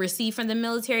still receive from the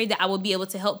military, that I would be able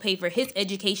to help pay for his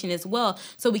education as well.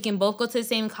 So we can both go to the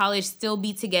same college, still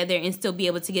be together, and still be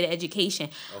able to get an education.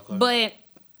 Okay. But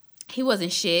he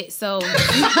wasn't shit, so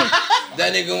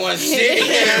That nigga want shit.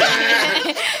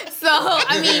 so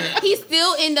I mean, he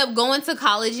still ended up going to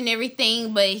college and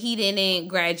everything, but he didn't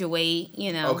graduate,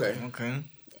 you know. Okay. Okay.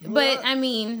 But I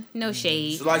mean, no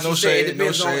shade. So like No you said, shade, it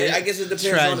depends no on. shade. I guess it depends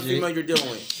on the Tragic. female you're dealing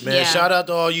with. Man, Yeah. shout out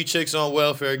to all you chicks on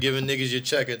welfare giving niggas your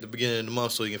check at the beginning of the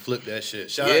month so you can flip that shit.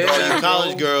 Shout out to all Yeah, you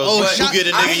college bro. girls Oh, who shout- get a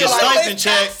I nigga feel your like stipend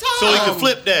check so he can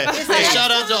flip that. And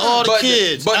shout out to all the But the-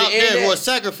 kids but the out there who internet- are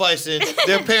sacrificing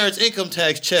their parents' income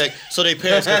tax check so their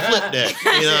parents can flip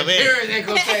that. You know what I mean? Parents ain't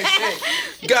gonna say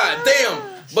shit. God damn.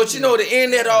 But you know, the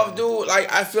end that off, dude. Like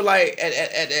I feel like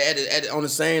at on the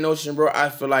same notion, bro. I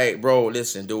feel like, bro.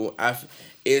 Listen, dude. I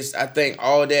think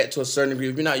all that to a certain degree.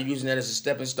 If you're not using that as a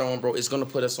stepping stone, bro, it's gonna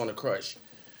put us on the crutch.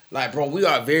 Like, bro, we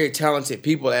are very talented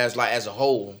people as a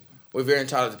whole. We're very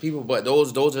talented people, but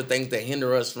those are things that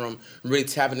hinder us from really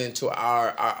tapping into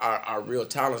our real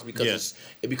talents because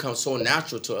it becomes so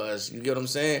natural to us. You get what I'm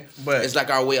saying? But- it's like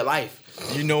our way of life.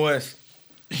 You know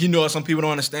what some people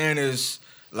don't understand is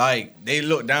like they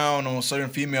look down on certain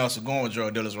females who going with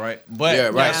drug dealers, right? But Yeah,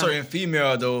 right. that certain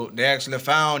female though, they actually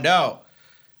found out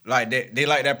like they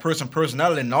like that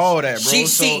personality and all that, bro. She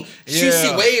So, see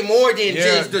way more than Yeah,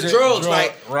 just the just drugs. drug-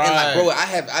 Like, right. and like, bro,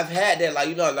 I've had that. Like,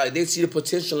 you know, like they see the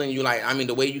potential in you. Like, I mean,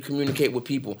 the way you communicate with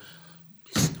people.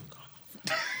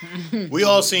 We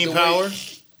all seen Power.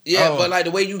 Yeah, Oh. but like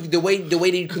the way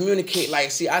that you communicate.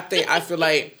 Like, see, I feel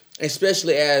like,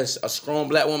 especially as a strong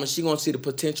black woman, she gonna see the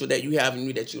potential that you have in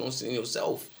you that you don't see in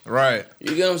yourself. Right.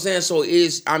 You get what I'm saying? So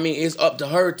it's up to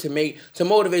her to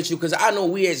motivate you, because I know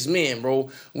we as men, bro,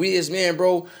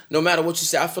 no matter what you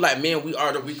say, I feel like men, we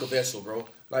are the weaker vessel, bro.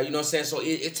 Like, you know what I'm saying? So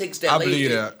it takes that I lady.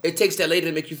 believe that. It takes that lady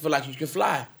to make you feel like you can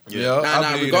fly. Yeah, I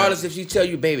Now, believe regardless that. if she tell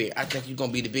you, baby, I think you're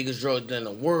gonna be the biggest drug dealer in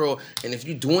the world, and if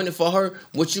you doing it for her,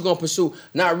 what you gonna pursue?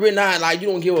 Not like you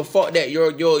don't give a fuck that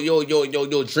your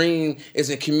dream is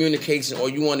in communication, or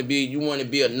you want to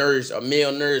be a nurse, a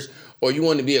male nurse, or you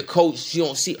want to be a coach. She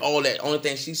don't see all that. Only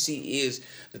thing she see is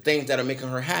the things that are making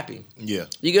her happy. Yeah.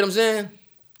 You get what I'm saying?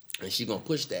 And she gonna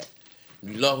push that.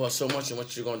 You love her so much, and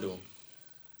what you gonna do?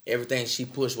 Everything she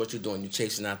push, what you doing? You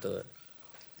chasing after her.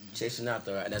 Chasing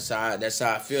after her. That's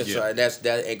how I feel. Yeah.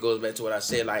 So it goes back to what I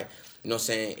said. Like, you know what I'm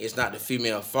saying? It's not the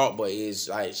female fault, but it's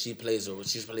like she plays an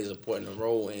important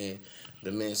role in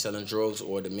the men selling drugs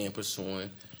or the men pursuing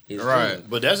his dream.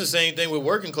 But that's the same thing with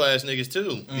working class niggas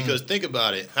too. Because think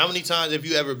about it. How many times have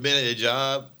you ever been at a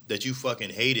job that you fucking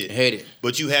hated?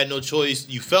 But you had no choice.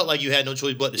 You felt like you had no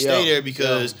choice but to stay there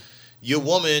because your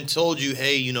woman told you,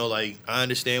 hey, you know, like, I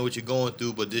understand what you're going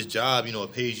through, but this job, you know,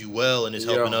 it pays you well and it's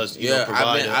helping us, you know,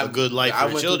 provide a good life for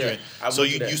the children. So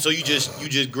you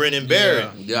just grin and bear it.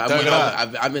 Yeah,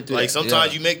 I've been through like that.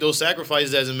 sometimes you make those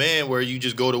sacrifices as a man where you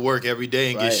just go to work every day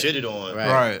and get shitted on.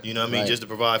 Right. You know what I mean? Just to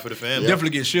provide for the family.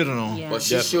 Definitely get shitted on. Yeah. But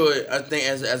she should, I think,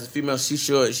 as a female, she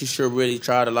should really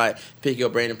try to like pick your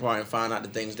brain apart and find out the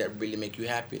things that really make you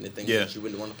happy and the things that you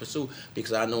really want to pursue.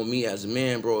 Because I know me as a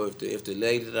man, bro, if the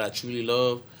lady that I truly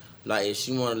love, like if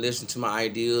she want to listen to my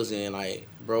ideas and like,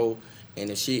 bro, and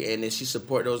if she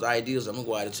support those ideas, I'm gonna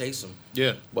go out and chase them.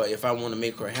 Yeah. But if I want to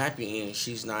make her happy and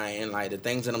she's not, and like the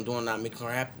things that I'm doing not making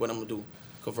her happy, what I'm gonna do?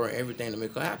 Convert everything to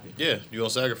make her happy. Yeah, you gonna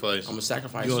sacrifice. I'm gonna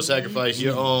sacrifice. You gonna sacrifice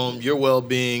your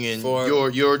well-being and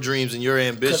your dreams and your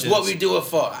ambitions. Because what we do it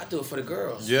for, I do it for the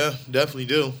girls. Yeah, definitely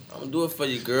do. I'm gonna do it for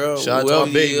you, girl. Shout out to our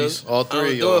babies, all three of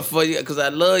I'm y'all. do it for you because I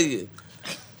love you.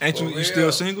 Ain't you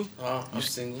still single? I'm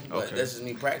single, but that's just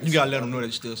me practicing. You gotta let them know that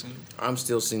you're still single. I'm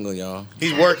still single, y'all.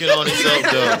 He's working on himself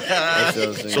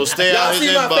though. So stay out his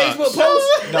Y'all see my inbox. Facebook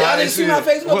post? Y'all didn't see my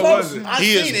Facebook post?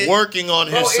 He is working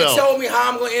on Bro, himself. it told me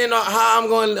how I'm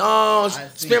going to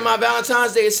spend my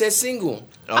Valentine's Day. It said single.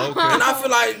 Okay. And I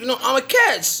feel like, you know, I'm a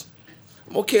catch.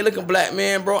 I'm okay looking black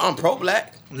man, bro. I'm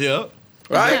pro-black, Yeah.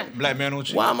 right? Black man on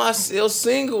you. Why am I still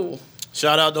single?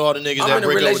 Shout out to all the niggas I'm that in a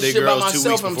break up with their relationship by girls 2 weeks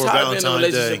myself. I'm before tired of being in a Valentine's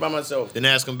relationship Day. by myself. Then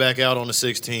ask him back out on the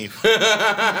 16th.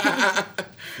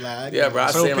 Flag. Yeah, bro.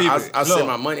 I So send look.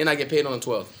 my money and I get paid on the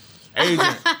 12th.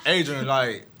 Adrian,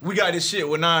 like, we got this shit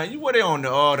with Nine. What they on the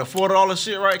 $40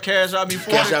 shit, right? Cash out me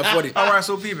 40. Cash out 40. All right,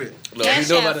 so peep it. Look, Cash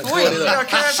you know out about the 40. 40. Yeah, Look.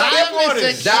 cash out me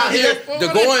 40. Down here,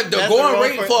 the going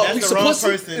rate for a piece of pussy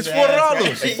It's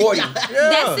 $40. 40. Yeah.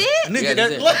 That's it? Nigga, Yeah,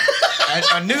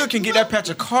 that's a nigga can get that patch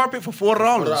of carpet for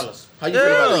 $40. How you feel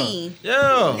about that? Really?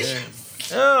 Yeah.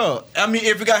 Yeah. I mean,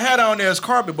 if it got hat on there, it's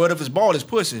carpet, but if it's bald, it's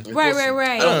pussy. Right.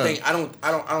 I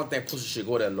don't think pussy should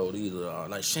go that low either.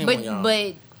 Like shame on y'all.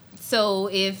 But so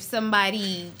if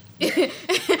somebody, so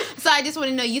I just want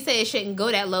to know. You said it shouldn't go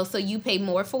that low, so you pay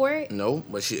more for it. No,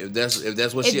 but if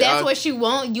that's what If she that's what she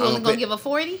want, you I'm only gonna gonna pay- give her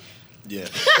 40. Yeah.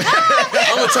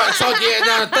 I'm gonna try to talk your ass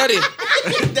down to 30.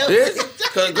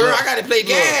 Bitch, cause girl, I gotta play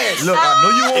gas. Look, I know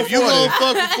you want If you 40. gonna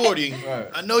fuck for 40,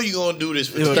 I know you gonna do this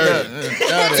for 30.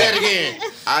 Say it again.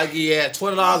 I give you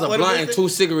 $20 a What blunt is and it? 2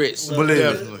 cigarettes. Believe it.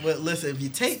 Definitely. But listen, if you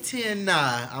take 10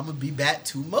 now, I'm gonna be back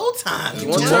 2 more times.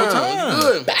 One more time. time.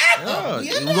 Good. Yeah.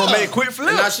 We gonna make a quick flip.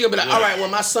 And now she'll be like, all right, well,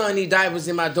 my son need diapers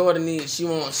and my daughter needs, she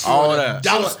want All want that.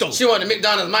 Dollar store. She want the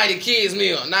McDonald's Mighty Kids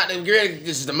meal, not the girl.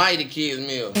 This is the Mighty Kids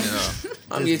meal.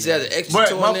 I'm gonna get you as an extra. But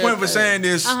two my on there. point for saying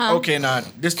this, Uh-huh. okay, now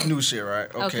this the new shit,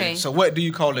 right? Okay. So what do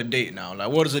you call a date now? Like,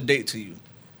 what is a date to you?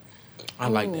 I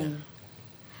like that. Ooh.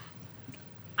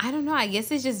 I don't know. I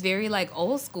guess it's just very like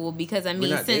old school because I We're mean,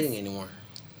 not since dating anymore.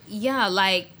 yeah,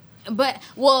 like. But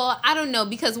well, I don't know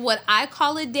because what I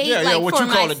call a date, Yeah, yeah, like what for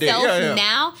you call a date. myself Yeah, yeah.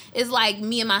 now, is like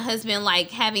me and my husband like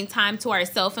having time to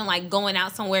ourselves and like going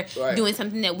out somewhere, Right. doing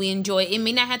something that we enjoy. It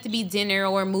may not have to be dinner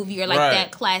or a movie or like Right. that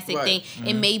classic Right. thing.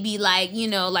 It may be like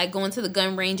like going to the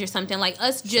gun range or something like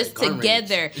us just gun range.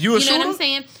 together. You a know what I'm shooter?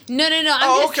 saying? No. I'm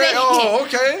Oh, just okay. saying. Oh,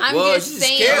 okay. I'm Well, just she's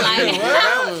saying scared like. of me.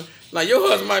 Well, like your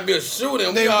husband might be a shooter.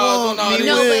 And They we all want doing all me this.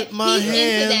 No, with but my he's into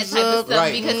that hands type of up. stuff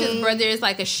Right. because his brother is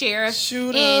like a sheriff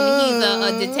Shooter. and he's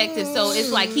a detective. So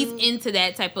it's like he's into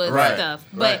that type of Right. stuff.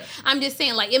 But Right. I'm just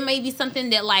saying, like, it may be something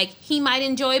that like he might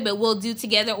enjoy, but we'll do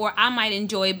together, or I might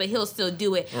enjoy, but he'll still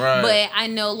do it. Right. But I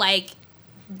know, like,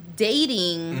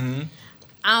 dating, Mm-hmm.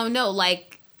 I don't know,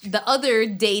 like the other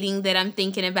dating that I'm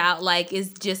thinking about, like, is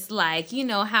just like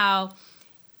how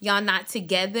y'all not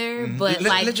together, but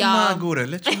let your y'all mind go there.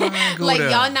 Let your mind go like there.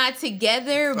 y'all not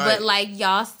together, Right. but like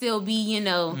y'all still be,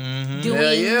 doing.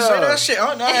 Yeah. Say that shit.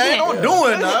 Oh, no, I ain't gonna do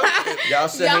it now. Y'all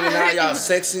still Y'all hanging out, heard y'all me.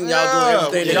 sexing, y'all doing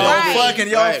everything. Y'all Right. fucking,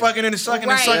 y'all Right. fucking and sucking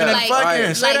and Right, sucking and like,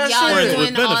 fucking. Say like that y'all shit.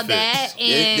 doing all benefits. that,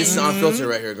 and This is unfiltered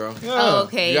right here, girl. oh,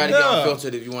 okay. You gotta get Yeah.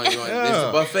 unfiltered if you want. This is a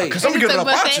buffet. Cause I'm gonna get it It's a up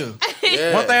out buffet. you.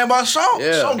 Yeah. One thing about Sean,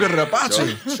 Yeah. Sean get it up out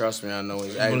you. Trust me, I know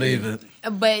exactly. Believe it.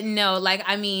 But no, like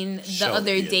I mean, the Show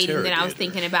other the dating that I was interrogator.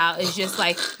 thinking about is just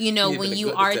like You've when been a you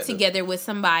good are detective. together with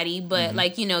somebody, but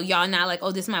like y'all not like,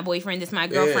 oh, this is my boyfriend, this is my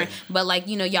girlfriend, but like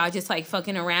y'all just like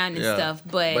fucking around and Yeah. stuff.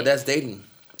 But But that's dating.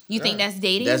 you think that's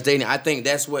dating? That's dating. I think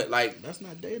that's what like. That's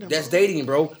not dating. That's bro. dating,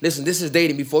 bro. Listen, this is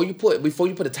dating. Before you put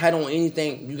a title on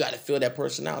anything, you got to feel that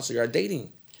person out. So you're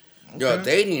dating. You're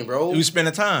dating, bro. You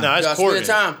spending time. Nah, You it's gotta spend courting. the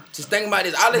time. Just think about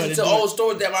this. I listen But to it old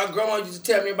stories that my grandma used to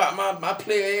tell me about my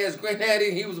player ass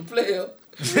granddaddy. He was a player.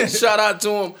 Shout out to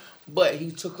him. But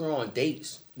he took her on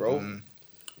dates, bro.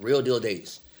 Real deal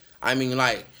dates. I mean,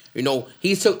 like,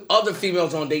 he took other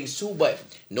females on dates too, but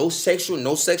no sexual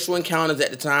encounters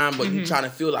at the time. But you trying to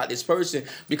feel like this person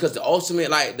because the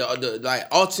ultimate,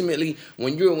 ultimately,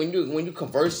 when you're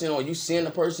conversing or you seeing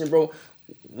a person, bro,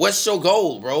 what's your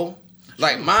goal, bro?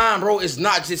 Like mine, bro, it's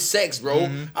not just sex, bro.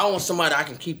 I want somebody I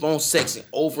can keep on sexing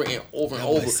over and over and Yeah,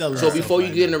 over. but sell So yourself before you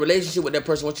right get in now. a relationship with that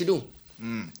person, what you do?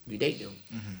 You date them.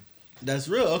 That's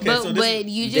real. Okay, but so but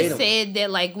you date just 'em. said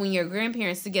that like when your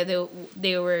grandparents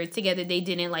they were together, they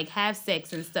didn't like have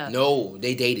sex and stuff. No,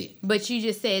 they dated. But you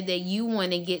just said that you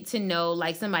want to get to know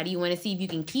like somebody. You want to see if you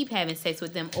can keep having sex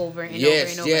with them over and over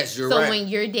Yes, and over. yes, you're so right. when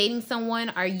you're dating someone,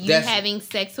 are you That's- having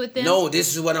sex with them? No,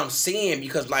 this is what I'm saying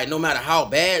because like no matter how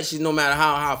bad she's, no matter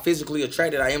how physically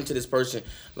attracted I am to this person,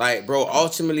 like bro,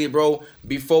 ultimately, bro,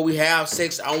 before we have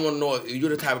sex, I want to know if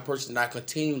you're the type of person that I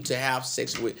continue to have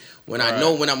sex with. When I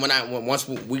know once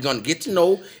we're gonna get to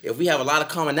know if we have a lot of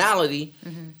commonality.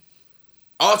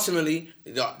 Ultimately,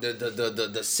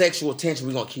 the sexual tension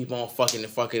we're gonna keep on fucking.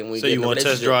 When we So get you in a want to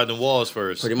test relationship. drive the walls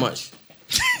first? Pretty much.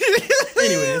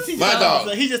 anyways, My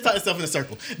dog. he just taught himself in a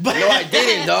circle. But No, I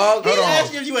didn't, dog. He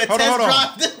asked you if you had test Hold on.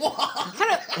 drive the wall.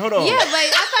 Hold on. Yeah, but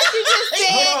I thought you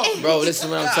just said. Bro, listen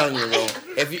to what I'm telling you, bro.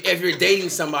 If you're dating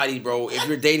somebody, bro, She if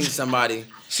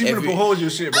finna you- propose your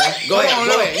shit, bro. Go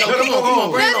ahead. No, come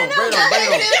on, bring it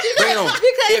on. Because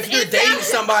If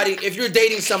you're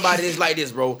dating somebody, it's like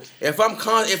this, bro. If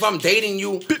I'm dating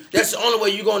you, that's the only way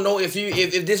you're gonna know if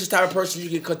this is the type of person you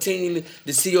can continue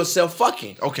to see yourself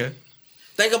fucking. Okay.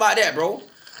 Think about that, bro.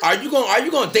 Are you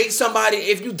gonna date somebody?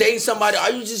 If you dating somebody,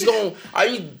 do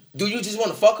you just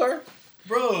want to fuck her?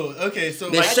 Bro, okay, so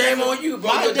Then my shame on you,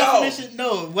 bro. My You're a dog. definition,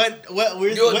 no, what,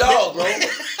 You're a dog, bro.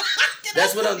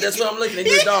 That's what I'm looking at.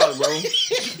 You're a dog, bro.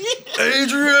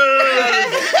 Adrian!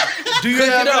 Do you Cook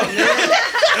it have up, man.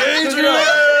 Adrian!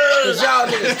 Cause y'all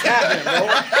niggas tapping, bro.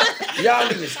 Y'all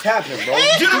niggas tapping, bro.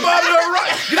 Get him out of there right!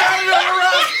 Get out of there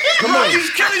right! Come on. He's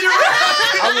killing you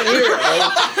right! I want to hear it, bro.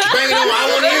 Bring it on. I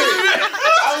want to hear it.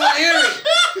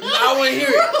 I want to hear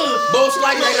it. Most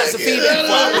likely I got some feedback. I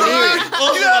want to hear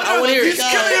it. I want to hear it.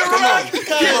 Come on.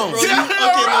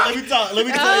 Let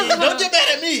me tell you. Don't get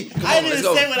mad at me. I didn't let's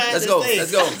go. say what I had Let's to go. say.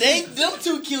 Let's go. Them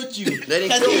two killed you. They didn't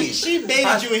Because kill me. she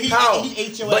baited you and How? he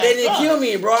ate your But ass they didn't up. kill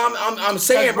me, bro. I'm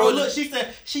saying, bro. Look, she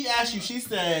asked you. She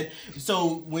said,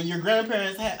 so when your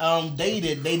grandparents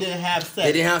dated, they didn't have sex.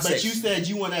 They didn't have but sex. you said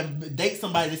you want to date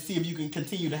somebody to see if you can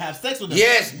continue to have sex with them.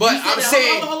 Yes, but You said I'm that-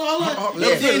 saying. Hold on.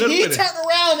 Yeah. Then he turned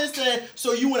around and said,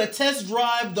 so you want to test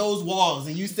drive those walls?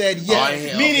 And you said Oh, yes,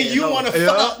 yeah, meaning okay, you no. want to Yeah.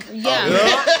 fuck. Yeah.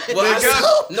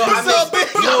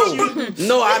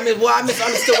 I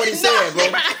misunderstood what he said, bro.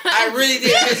 I really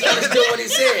did misunderstood what he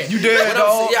said. You did, What I'm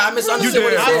dog. saying- Yeah, I misunderstood You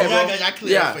what he did, said, dog. bro. I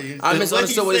cleared it for you. I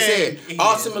misunderstood what he said. he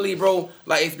Ultimately, bro,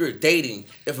 like if you're dating,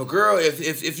 if a girl,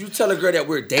 if you tell a girl that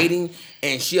we're dating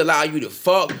and she allow you to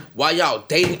fuck while y'all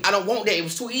dating, I don't want that. It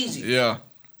was too easy. Yeah.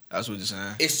 That's what you're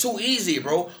saying. It's too easy,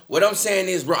 bro. What I'm saying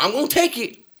is, bro, I'm gonna take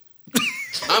it.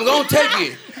 I'm gonna take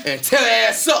it and tear her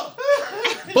ass up.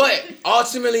 But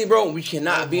ultimately, bro, we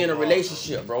cannot be in a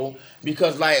relationship, bro.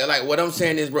 Because like what I'm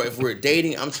saying is, bro, if we're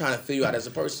dating, I'm trying to feel you out as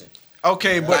a person.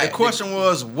 Okay, but Like, the question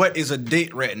was, what is a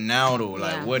date right now, though?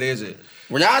 Like, Yeah. what is it?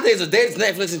 Well, nowadays a date is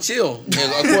Netflix and chill,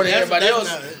 according to everybody else,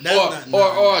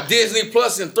 or Disney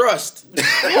Plus and Thrust.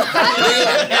 Disney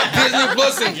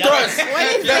Plus and Thrust.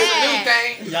 What is That's that? a new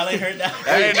thing. Y'all ain't heard that?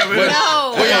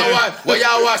 No. When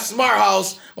y'all watch Smart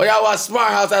House,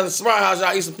 after Smart House,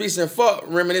 y'all eat some pizza and fuck,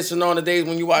 reminiscing on the days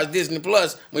when you watch Disney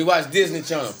Plus, when you watch Disney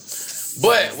Channel.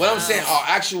 But what I'm saying, our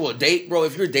actual date, bro,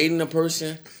 if you're dating a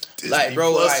person, like,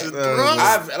 bro, Plus like, and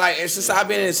Thrust. since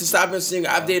I've been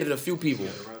single, I've dated a few people.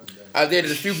 I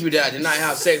dated a few people that I did not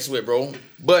have sex with, bro.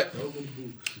 But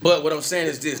what I'm saying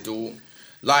is this, dude.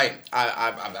 Like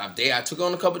I took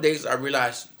on a couple days. I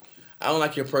realized I don't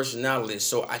like your personality,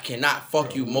 so I cannot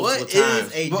fuck you multiple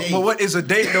times. What is a date? But what is a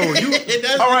date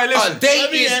though? All right, listen.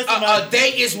 A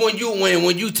date is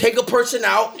when you take a person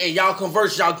out and y'all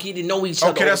converse, y'all get to know each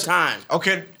other over time.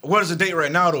 Okay, what is a date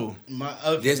right now though?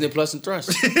 Disney Plus and Thrust.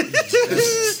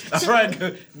 All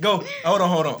right, go.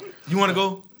 Hold on. You want to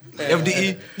go?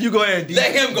 FDE, you go ahead. D.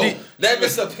 Let him go. Let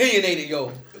Mr. Opinionated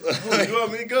go. You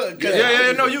want me to go?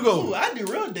 Yeah, no, you go. Ooh, I do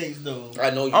real dates though. I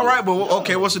know you. All right, but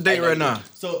okay, what's the date right now?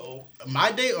 So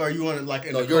my date, or you want to like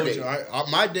in the your culture? date. Right?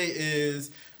 My date is,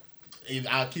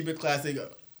 I'll keep it classic.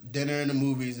 Dinner in the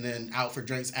movies and then out for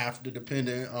drinks after,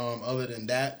 depending. Other than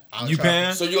that, You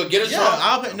paying? So you'll get a Yeah,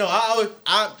 I'll pay. No,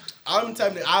 I'm the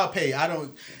type that I'll pay. I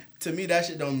don't. To me, that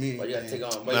shit don't mean. Well, you gotta take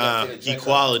on. Nah,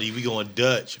 equality. We going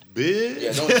Dutch, bitch.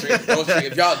 Yeah, don't trick.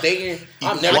 If y'all dating,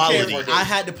 I'm never Equality. paying for I it.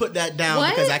 had to put that down What?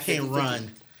 because I can't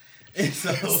run. And so,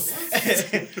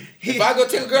 If I go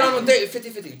take a girl on a date,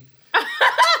 50-50.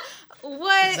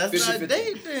 What? that's not a 50-50.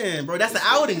 date, then, bro. That's an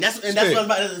outing. That's what I was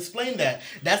about to explain.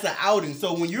 That's an outing.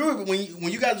 So when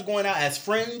you guys are going out as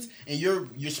friends and you're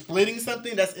splitting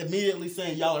something, that's immediately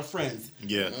saying y'all are friends.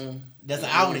 Yeah. That's an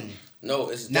outing. No,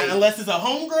 it's a Not date. unless it's a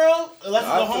homegirl. Unless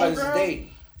I it's a feel like it's a homegirl. date.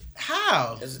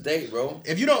 How? It's a date, bro.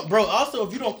 If you don't, bro. Also,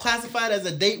 if you don't classify it as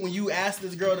a date when you ask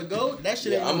this girl to go, that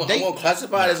shit ain't I'm no date. gonna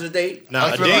classify it as a date. Nah,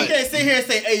 a You date. can't sit here and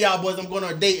say, "Hey, y'all boys, I'm going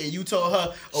on a date," and you told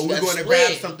her, "Oh, we're That's going to grab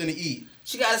split. something to eat."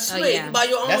 She got to split. yeah. You buy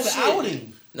your own That's shit. an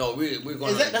outing. No, we're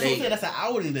going Is that, on that's a what I'm date. saying. That's an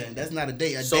outing. Then that's not a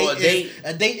date. So a date-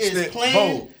 A date is Split. planned.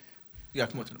 Hold. Yeah,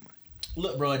 come on to the mic.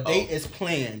 Look, bro. A date is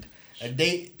planned. A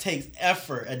date takes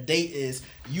effort. A date is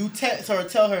you tell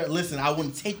her, "Listen, I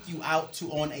want to take you out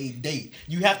on a date."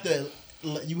 You have to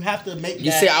make.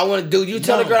 You that, say I want to do. You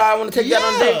tell the No. girl I want to take you out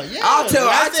on a date. Yeah, I'll tell her.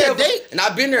 when I I'll say tell a date- and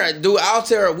I've been there, dude. I'll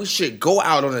tell her we should go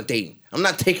out on a date. I'm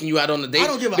not taking you out on a date. I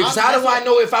don't give a- because I- how do that's I what-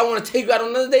 know if I want to take you out on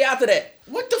another day after that?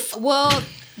 What the? Well,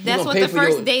 that's gonna what pay the for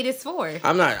first your- date is for.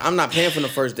 I'm not paying for the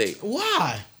first date.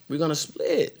 Why? We're gonna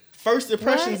split. First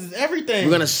impressions is everything.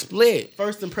 We're gonna split.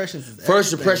 First impressions is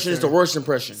First everything, impression is the sir. worst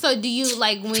impression. So do you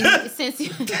like when you since you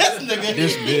This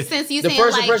nigga. since you The saying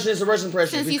first like impression is the worst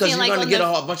impression since you because saying, you're like, gonna on get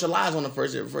the- a bunch of lies on the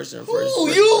first impression. Ooh,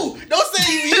 you! Don't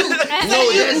say you.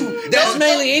 No, that's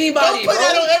mainly anybody, Don't put bro.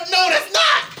 that on. No, that's not.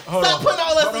 Hold Stop on. putting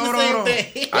all us Hold in on, the hold same on.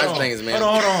 thing. I just think it's man.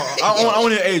 Hold on. I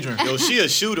want to hear Adrian. Yo, she a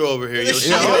shooter over here. Yo, Yeah, she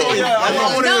Yeah,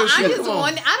 I want to no, hear I shit. just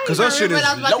wanted. I Cause don't her even shit remember what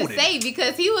I is was about loaded. to say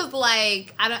because he was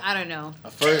like, I don't know.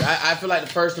 I feel like the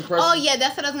first impression. Oh yeah,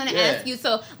 that's what I was gonna Yeah. ask you.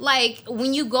 So like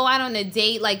when you go out on a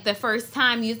date, like the first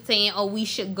time you saying, "Oh, we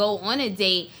should go on a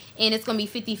date," and it's gonna be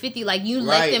 50-50, like you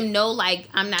let Right. them know, like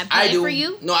I'm not I paying do. for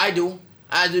you. No, I do.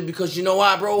 I do because you know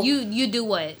why, bro? You do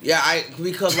what? Yeah,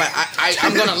 because like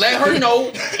I'm gonna let her know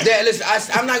that listen,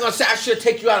 I'm not gonna say I should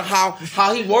take you out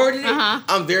how he worded it. Uh-huh.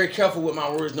 I'm very careful with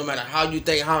my words, no matter how you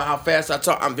think, how fast I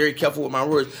talk. I'm very careful with my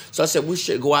words. So I said we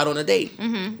should go out on a date,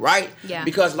 right? Yeah.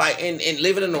 Because like in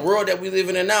living in the world that we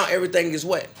living in now, everything is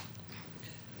what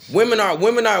women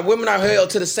are held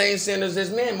to the same standards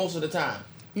as men most of the time.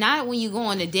 Not when you go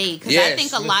on a date, because I Yes.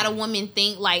 think a lot of women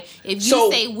think like if you So-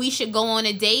 say we should go on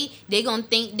a date, they gonna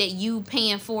think that you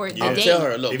paying for the I'll date. tell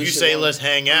her, look, If we you should say go- let's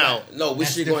hang I'm out, like, no, we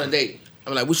That's should go on a different. date.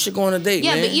 I'm like, we should go on a date,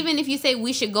 Yeah, man. but even if you say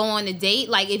we should go on a date,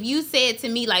 like if you said to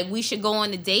me like we should go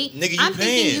on a date, Nigga, you I'm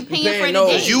paying. thinking you paying paying, for the no.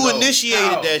 date. you No. initiated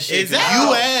How? that shit. Exactly.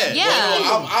 You asked.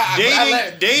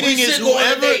 Yeah. Dating we is should go on a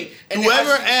whoever date. And then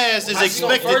whoever how she- asks is how she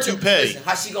gonna expected to further- pay. listen,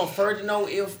 how she gonna further know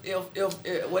if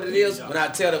what it is when I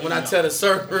tell the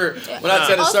server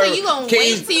Also, you gonna can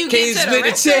wait till you can get you to split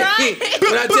the the check? restaurant?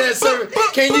 When I tell the server,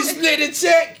 can you split the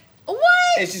check? What?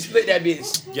 And she split that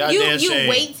bitch. Goddamn You shame.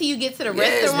 wait till you get to the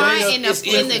Yes, restaurant man, and it's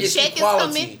when the check is equality.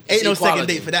 coming. Ain't no second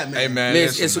equality. date for that man. Hey man,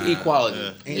 It's listen, man. equality.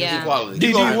 Yeah. Yeah. It's equality.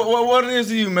 DD, what it is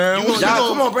to you, man? You gonna- Y'all,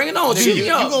 come on, bring it on. Nigga, Shoot you me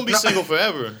up. gonna be single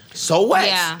forever. So what?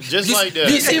 Yeah. Just You- like that.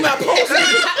 You see my post?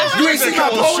 You ain't see my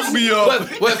Come on, post? shoot me up.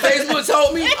 What Facebook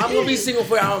told me, I'm gonna be single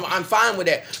for. I'm fine with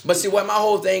that. But see, what my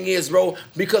whole thing is, bro,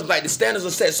 because like the standards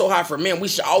are set so high for men, we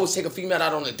should always take a female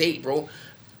out on a date, bro.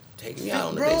 Take me out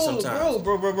on a date sometimes.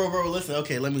 Bro. Listen,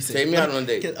 okay, let me say. Take me out on a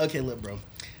date. Okay, look, bro.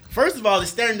 First of all, the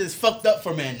standard is fucked up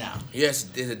for men now. Yes,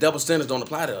 the double standards don't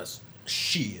apply to us.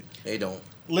 Shit. They don't.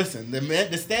 listen,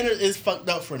 the standard is fucked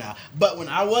up for now. But when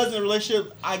I was in a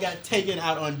relationship, I got taken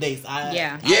out on dates.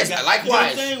 Yes, likewise. You know what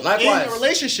I'm saying? Likewise. In a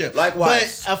relationship.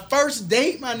 Likewise. But a first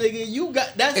date, my nigga, you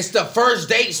got that's. It's the first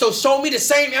date, so show me the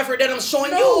same effort that I'm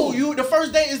showing you. The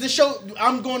first date is to show.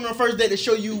 I'm going on a first date to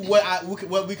show you what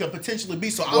we could potentially be.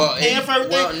 So I'm paying for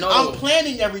everything. I'm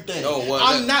planning everything.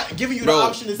 I'm not giving you the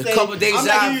option to say. Couple days I'm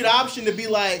not giving you the option to be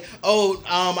like,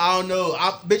 I don't know,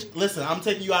 bitch. Listen, I'm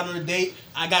taking you out on a date.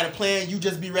 I got a plan. You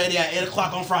just be ready at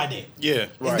 8:00 on Friday. Yeah,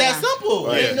 it's that simple.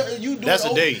 Right. You doing That's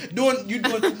a date.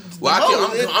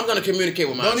 I'm gonna communicate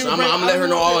with my son. I'm gonna let her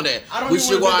know all that. We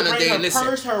should go on a date. Listen,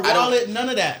 her purse, her wallet, none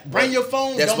of that. Bring your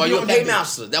phone. That's why you're a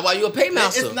paymaster. That's why you're a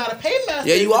paymaster. It's not a paymaster.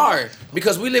 Yeah, you are.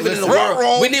 Because we living in a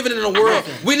world. We living in a world.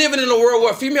 We living in a world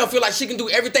where a female feel like she can do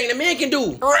everything the man can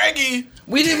do. Reggie.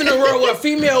 We live in a world where a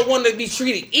female want to be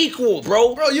treated equal,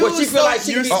 bro. Bro, you're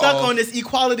stuck on this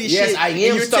equality shit. Yes, I am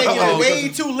you're stuck taking on it way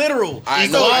too literal.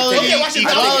 Equality.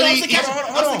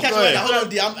 Hold on,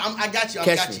 D. I got you.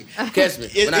 Catch me.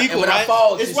 It's equal, right?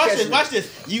 Watch this.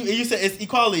 You said it's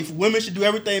equality. Women should do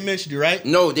everything men should do, right?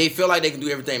 No, they feel like they can do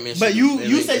everything men should do. But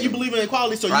you said you believe in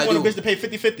equality, so you want a bitch to pay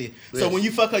 50-50. So when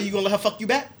you fuck her, you gonna let her fuck you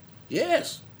back?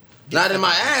 Yes. Not in my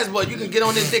ass, but you can get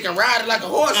on this dick and ride it like a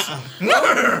horse. You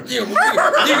can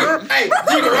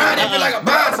ride it like a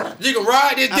bouncer. You can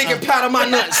ride this dick and pat on my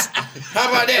nuts. How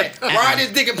about that? Ride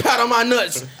this dick and pat on my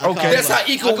nuts. Okay. That's how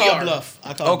equal we are.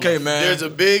 Okay, man. There's a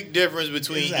big difference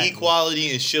between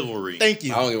equality and chivalry. Thank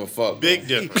you. I don't give a fuck. Big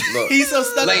difference. Look, He's so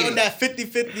stuck lady. on that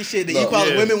 50-50 shit that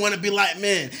equality. Women want to be like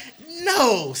men.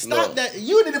 No, stop that.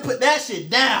 You need to put that shit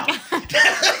down.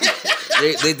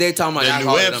 they talking about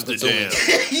alcohol that I'm consuming.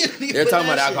 They're talking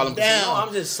about alcohol I'm consuming. No,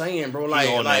 I'm just saying, bro. Like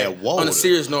on a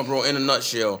serious note, bro. In a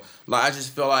nutshell, like I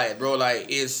just feel like, bro, like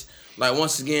it's like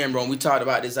once again, bro. We talked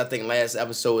about this, I think, last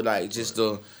episode. Like just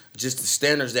the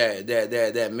standards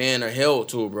that men are held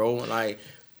to, bro. Like,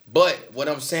 but what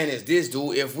I'm saying is this,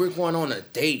 dude. If we're going on a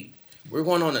date.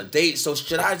 So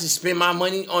should I just spend my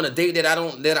money on a date that I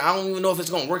don't even know if it's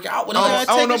gonna work out with us?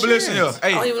 I don't know, but listen here.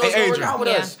 Hey, I don't even know if it's gonna work out with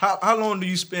us. How long do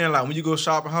you spend, like when you go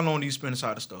shopping? How long do you spend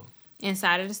inside the store?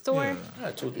 Inside of the store?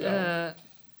 Yeah, 2-3 hours.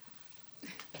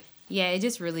 Yeah, it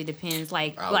just really depends.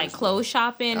 Like clothes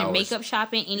shopping and makeup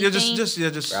shopping, anything. Yeah,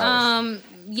 just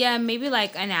yeah, maybe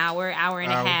like an hour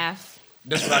and a half.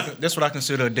 That's what I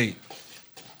consider a date.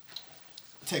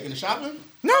 Taking the shopping?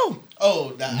 No. Oh,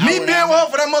 me being with her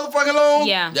for that motherfucking long.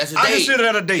 Yeah, that's a date. I consider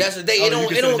that a date. That's a date. I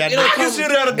consider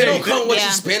that a date. It don't come what you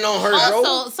spend on her,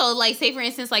 bro. So like, say for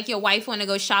instance, like your wife want to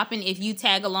go shopping. If you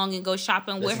tag along and go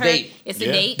shopping with her, it's a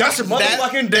date. That's a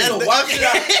motherfucking date. So why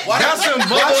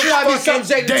should I be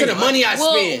subjected to the money I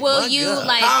spend? Will you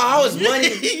like? How is money?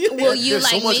 Will you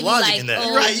like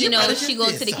maybe like she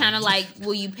goes to the counter like,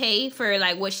 will you pay for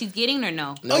like what she's getting or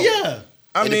no? Oh yeah.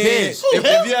 I mean, depends. If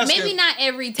you ask maybe not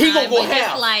every time, but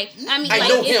just like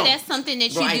if that's something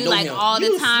that you do like all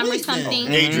the time or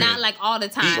something, not like all the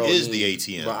time. He is the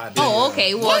ATM. Oh,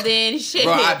 okay. Well then, shit.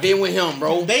 Bro, I've been with him,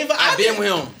 bro. I've been with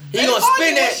him. He gonna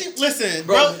spend that. Listen,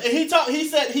 bro. He told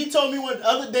me one the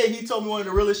other day. He told me one of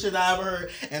the realest shit I ever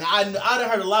heard, and I done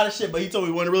heard a lot of shit, but he told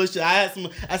me one of the realest shit. I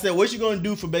said, "What you gonna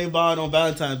do for Baby Bond on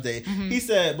Valentine's Day?" Mm-hmm. He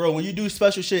said, "Bro, when you do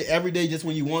special shit every day, just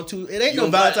when you want to, it ain't no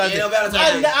Valentine's Day."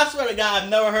 I swear to God, I've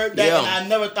never heard that, and I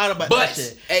never thought about that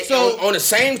shit. So on the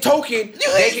same token,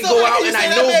 they can go out and I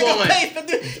know Vaughn.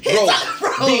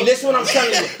 Bro, D, listen what I'm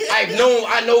telling you.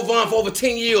 I know Vaughn for over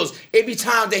 10 years. It be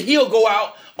times that he'll go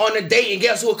out on a date and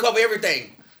guess who'll cover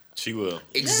everything? She will.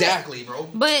 Exactly, bro.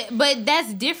 But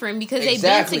that's different because they've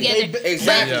been together.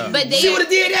 Exactly. But she would have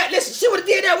did that. Listen, she would have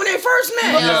did that when they first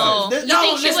met. No.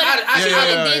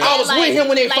 I was with him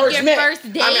when they first met.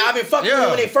 First date? I mean, I've been fucking with him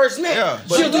when they first met. Yeah.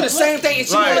 She'll do the same thing and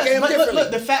she would look at him differently.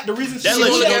 Look, the reason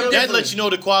that lets you know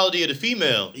the quality of the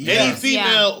female. Any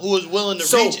female who is willing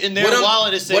to reach in their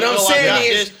wallet and say, "No, I got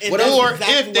this," or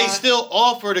if they still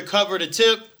offer to cover the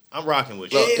tip, I'm rocking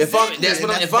with you. If I'm dating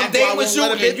with you,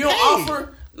 if you don't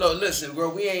offer. No, listen,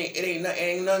 bro. Ain't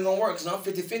nothing gonna work because I'm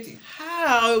 50-50.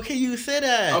 How can you say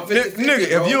that? I'm 50-50, nigga,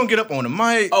 bro. if you don't get up on the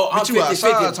mic, I'm you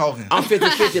outside 50-50. talking. I'm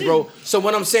 50-50, bro. So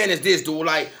what I'm saying is this, dude.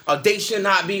 Like a date should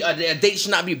not be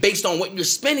based on what you're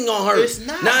spending on her. It's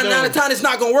not. Nine out of 10, it's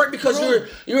not gonna work because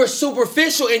you're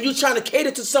superficial and you're trying to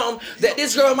cater to something that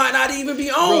this girl might not even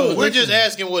be on. Bro, we're just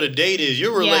asking what a date is.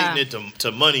 You're relating it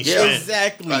to money spent.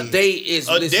 Exactly. A date is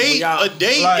a date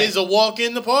is a walk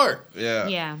in the park.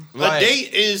 Yeah. A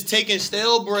date is taking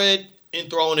stale bread and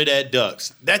throwing it at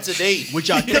ducks. That's a date. Which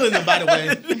y'all killing them, by the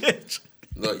way.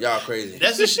 Look, y'all crazy.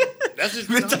 That's just.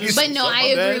 But no,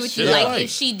 I agree with you. Shit. Like, if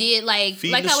she did, like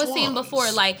Feed I the was saying swans.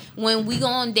 before, like when we go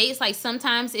on dates, like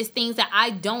sometimes it's things that I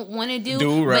don't want to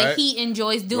do, right. but he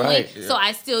enjoys doing, Right, so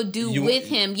I still do You- with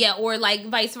him. Yeah, or like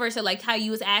vice versa, like how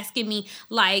you was asking me,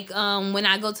 like when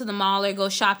I go to the mall or go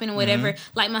shopping or whatever,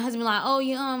 like my husband like, oh,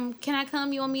 you can I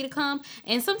come? You want me to come?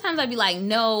 And sometimes I'd be like,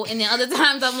 no, and then other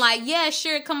times I'm like, yeah,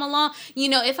 sure, come along. You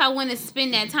know, if I want to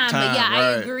spend that time. But yeah, I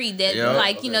right. agree that Yep.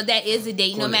 like you know that is a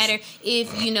date, no Course. matter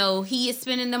if you know he is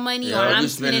spending the money Yeah, or you I'm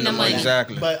spending the money.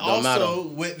 Exactly. But Don't also matter.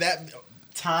 with that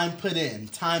time put in.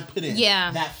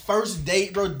 Yeah. That first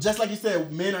date, bro. Just like you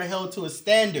said, men are held to a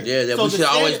standard. Yeah, that So we the should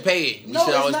always standard- pay it. We No, should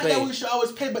it's always not pay. that we should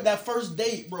always pay, but that first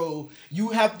date, bro, you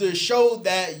have to show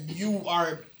that you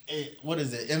are. What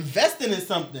is it? Investing in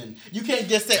something. You can't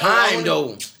just say Time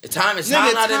though. Time is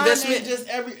time not an investment. Just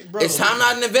bro. It's time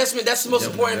not an investment. That's the most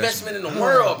important investment in the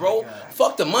world, bro.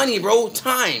 Fuck the money, bro.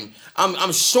 Time.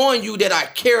 I'm showing you that I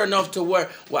care enough to where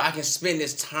I can spend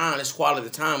this time, this quality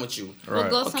time with you. We'll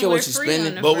go Okay, somewhere what you free spending?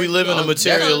 on the But we first live in a date.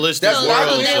 materialistic That's world.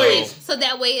 what I do. So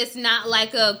that way it's not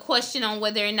like a question on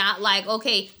whether or not like,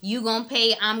 okay, you gonna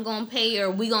pay, I'm gonna pay,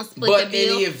 or we gonna split But the in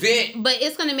bill. the event, But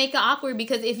it's gonna make it awkward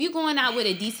because if you're going out with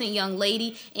a decent young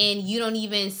lady and you don't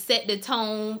even set the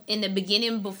tone in the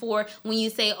beginning before when you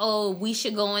say, oh, we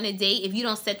should go on a date, if you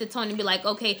don't set the tone and be like,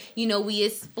 okay, you know, we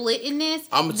is splitting this.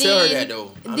 I'm gonna tell her that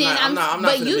though. I'm not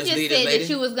But finna you just mislead said this lady. that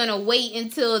you was gonna wait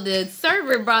until the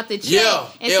server brought the check Yeah,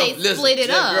 and yeah, say listen, split it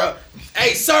yeah, up. girl.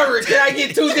 Hey, server, can I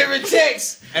get 2 different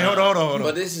checks? Hey, hold on.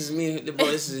 But this is me, bro.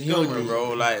 This is humor,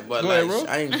 bro. Like, but Go like, ahead, bro.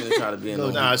 I ain't gonna try to be in no.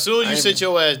 Nah, as soon as I you ain't- sit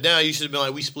your ass down, you should have been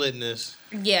like, we splitting this.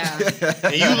 Yeah.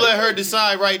 And you let her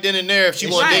decide right then and there if she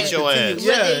want to Right. date your ass.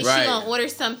 Yeah. Whether she Right. gonna order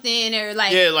something or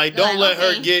like Yeah, like don't let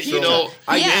her okay. get, True.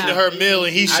 I Yeah. get into her meal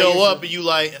and he I show used to- up and you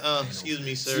like, excuse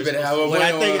me, sir. She better have her What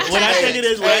I money think, on. what I think it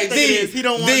is, what I Hey, think it D, is, he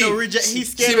don't want D, no reject.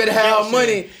 He's scared. She better of have her rejection.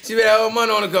 money. She better have her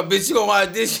money on the cup, bitch. You gonna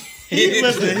watch this?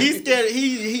 Listen, he's scared.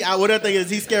 What I think is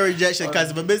he's scared of rejection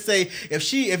because if a bitch say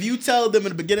if you tell them in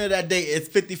the beginning of that date it's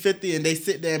 50-50 and they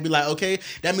sit there and be like, okay,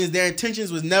 that means their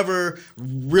intentions was never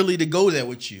really to go there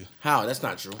with you. How? That's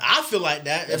not true. I feel like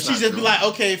that. That's if she not just be true. like,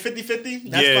 okay, 50-50,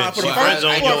 that's Yeah, fine for she the friends first,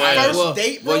 on for your a ass. first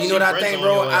date, bro. Well, you know what I friends think, on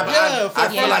bro? your ass. Yeah, for I a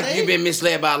feel first like date. you've been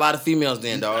misled by a lot of females,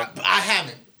 then, dog. I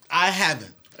haven't.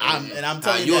 I'm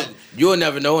telling you that. You'll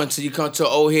never know until you come to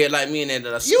an old head like me and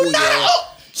then You know.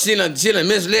 She done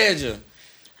misled you.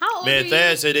 How old Man, are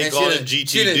Thad you? said they And call she it done-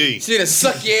 GTD. She done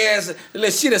suck your ass.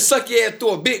 She done suck your ass through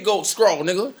a big goat scroll,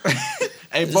 nigga.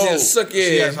 Hey, Just Bo, suck your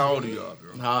she ass. asked how old are you are,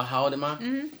 bro? How old am I?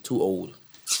 Too old.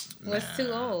 What's too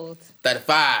old?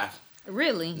 35.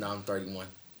 Really? No, I'm 31.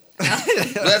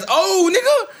 That's old,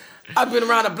 nigga. I've been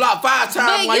around the block 5 times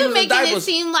But while you was in making it diapers.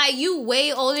 seem like you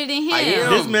way older than him. I am.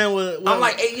 This man was. I'm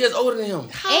like 8 years older than him.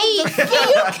 8?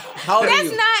 How old are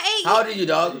That's you? not 8. How old are you,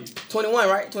 dog? 21,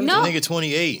 right? 22? No. Nigga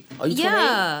 28. Are you 28?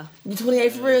 Yeah. You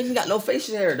 28 for real? You got no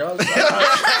facial hair, dog.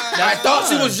 I thought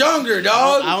she was younger,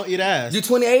 dog. I don't eat ass. You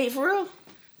 28 for real?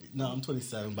 No, I'm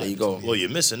 27. There you go. Well, you're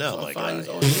missing out, my Fine, guy. he's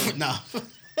older. No.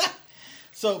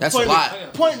 So That's point a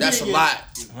lot. Point That's a being lot.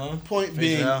 Point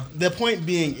being, Yeah. the point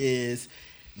being is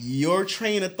your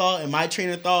train of thought and my train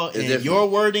of thought It's and different. your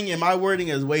wording and my wording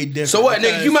is way different. So what, nigga?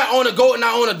 because- You might own a goat and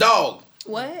I own a dog.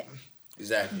 What?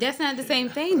 Exactly. That's not the same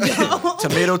thing, though.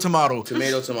 Tomato. Tomato.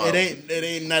 It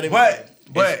ain't not even.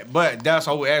 But that's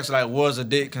how we ask, like, was a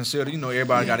date considered? You know,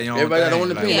 everybody got their own Everybody got thing. their own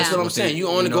like, opinion. That's what I'm what's saying. it, You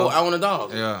own a know? goat, I own a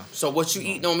dog. Yeah. So what you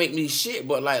eat don't make me shit,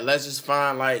 but like, let's just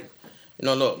find like,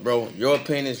 look, bro, your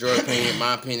opinion is your opinion,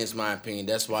 my opinion is my opinion.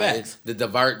 That's why Facts. the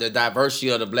diversity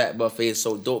of the black buffet is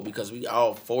so dope because we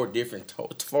all 5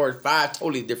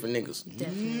 totally different niggas.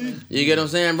 Definitely. You get what I'm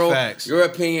saying, bro? Facts. Your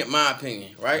opinion, my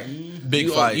opinion, right? Big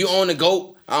you fights. You own a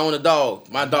goat, I own a dog.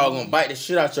 My dog gonna bite the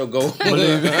shit out your goat. You're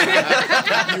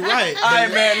right. All right,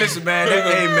 man. Listen, man.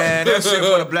 Hey, man. That's it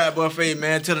for the Black Buffet,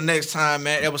 man. Till the next time,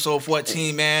 man. Episode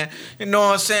 14, man. You know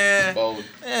what I'm saying? Bold.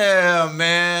 Yeah,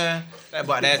 man.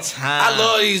 About that time. I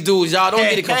love these dudes, y'all. Don't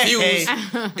get it confused.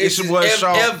 It's your boy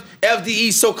Shaw.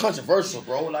 FDE so controversial,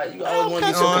 bro. Like you always want to be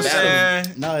You know so what I'm combative.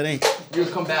 saying? No, it ain't. You're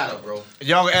combative, bro.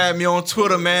 Y'all can add me on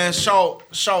Twitter, man.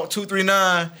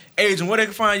 Shout239. Adrian, where they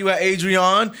can find you at,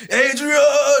 Adrian?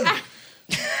 Adrian!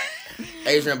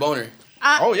 Adrian Boner.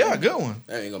 Oh, yeah, good one.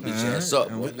 That ain't gonna beat your ass up.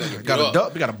 Boy. We got a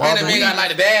duck. We got a Man, barber. that man got like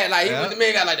the bad, like Yeah. the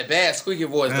man got like the bad squeaky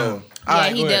voice though. All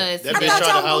right, he go ahead. does. That bitch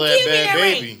trying to holler at Bad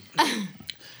Baby.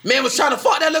 Man was trying to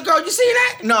fuck that little girl. You see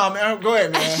that? No, man, go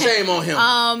ahead, man. Shame on him.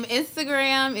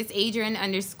 Instagram is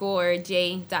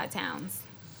Adrian_J.Towns.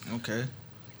 Okay.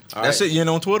 All That's right. it. You ain't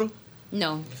on Twitter?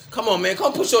 No. Come on, man.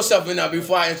 Come put yourself in there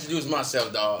before I introduce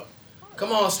myself, dog.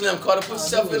 Come on, Slim Carter, put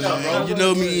yourself in there, bro. You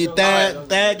know me, Thad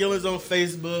Gillens on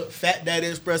Facebook, Fat Daddy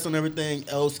Express on everything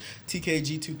else,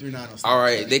 TKG239 on Snapchat. All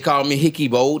right, they call me Hickey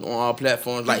Bold on all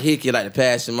platforms, like Hickey, like the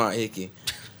Passion Mark Hickey.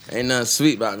 Ain't nothing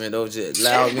sweet about me, though. Just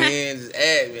loud men, just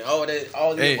add me, all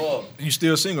the above. You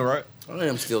still single, right? I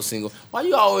am still single. Why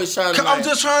you always trying to? I'm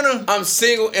just trying to. I'm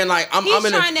single and like I'm. He's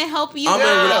in trying to help you.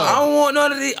 I don't want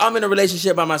none of these. I'm in a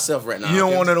relationship by myself right now. You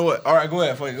don't want none of what? All right, go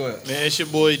ahead. Go ahead. Man, it's your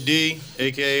boy D,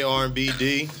 aka R&B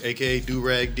D, aka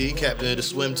Durag D, captain of the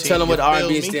swim team. Tell them what You R&B feel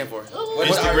me? stand for.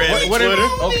 Instagram and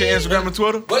Twitter. Okay, Instagram and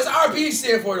Twitter. What's R&B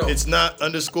stand for though? It's not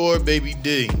 _baby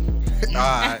D. All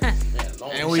right.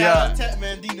 And we Shout are. out Tap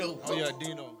Man Dino. Oh yeah,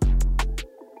 Dino.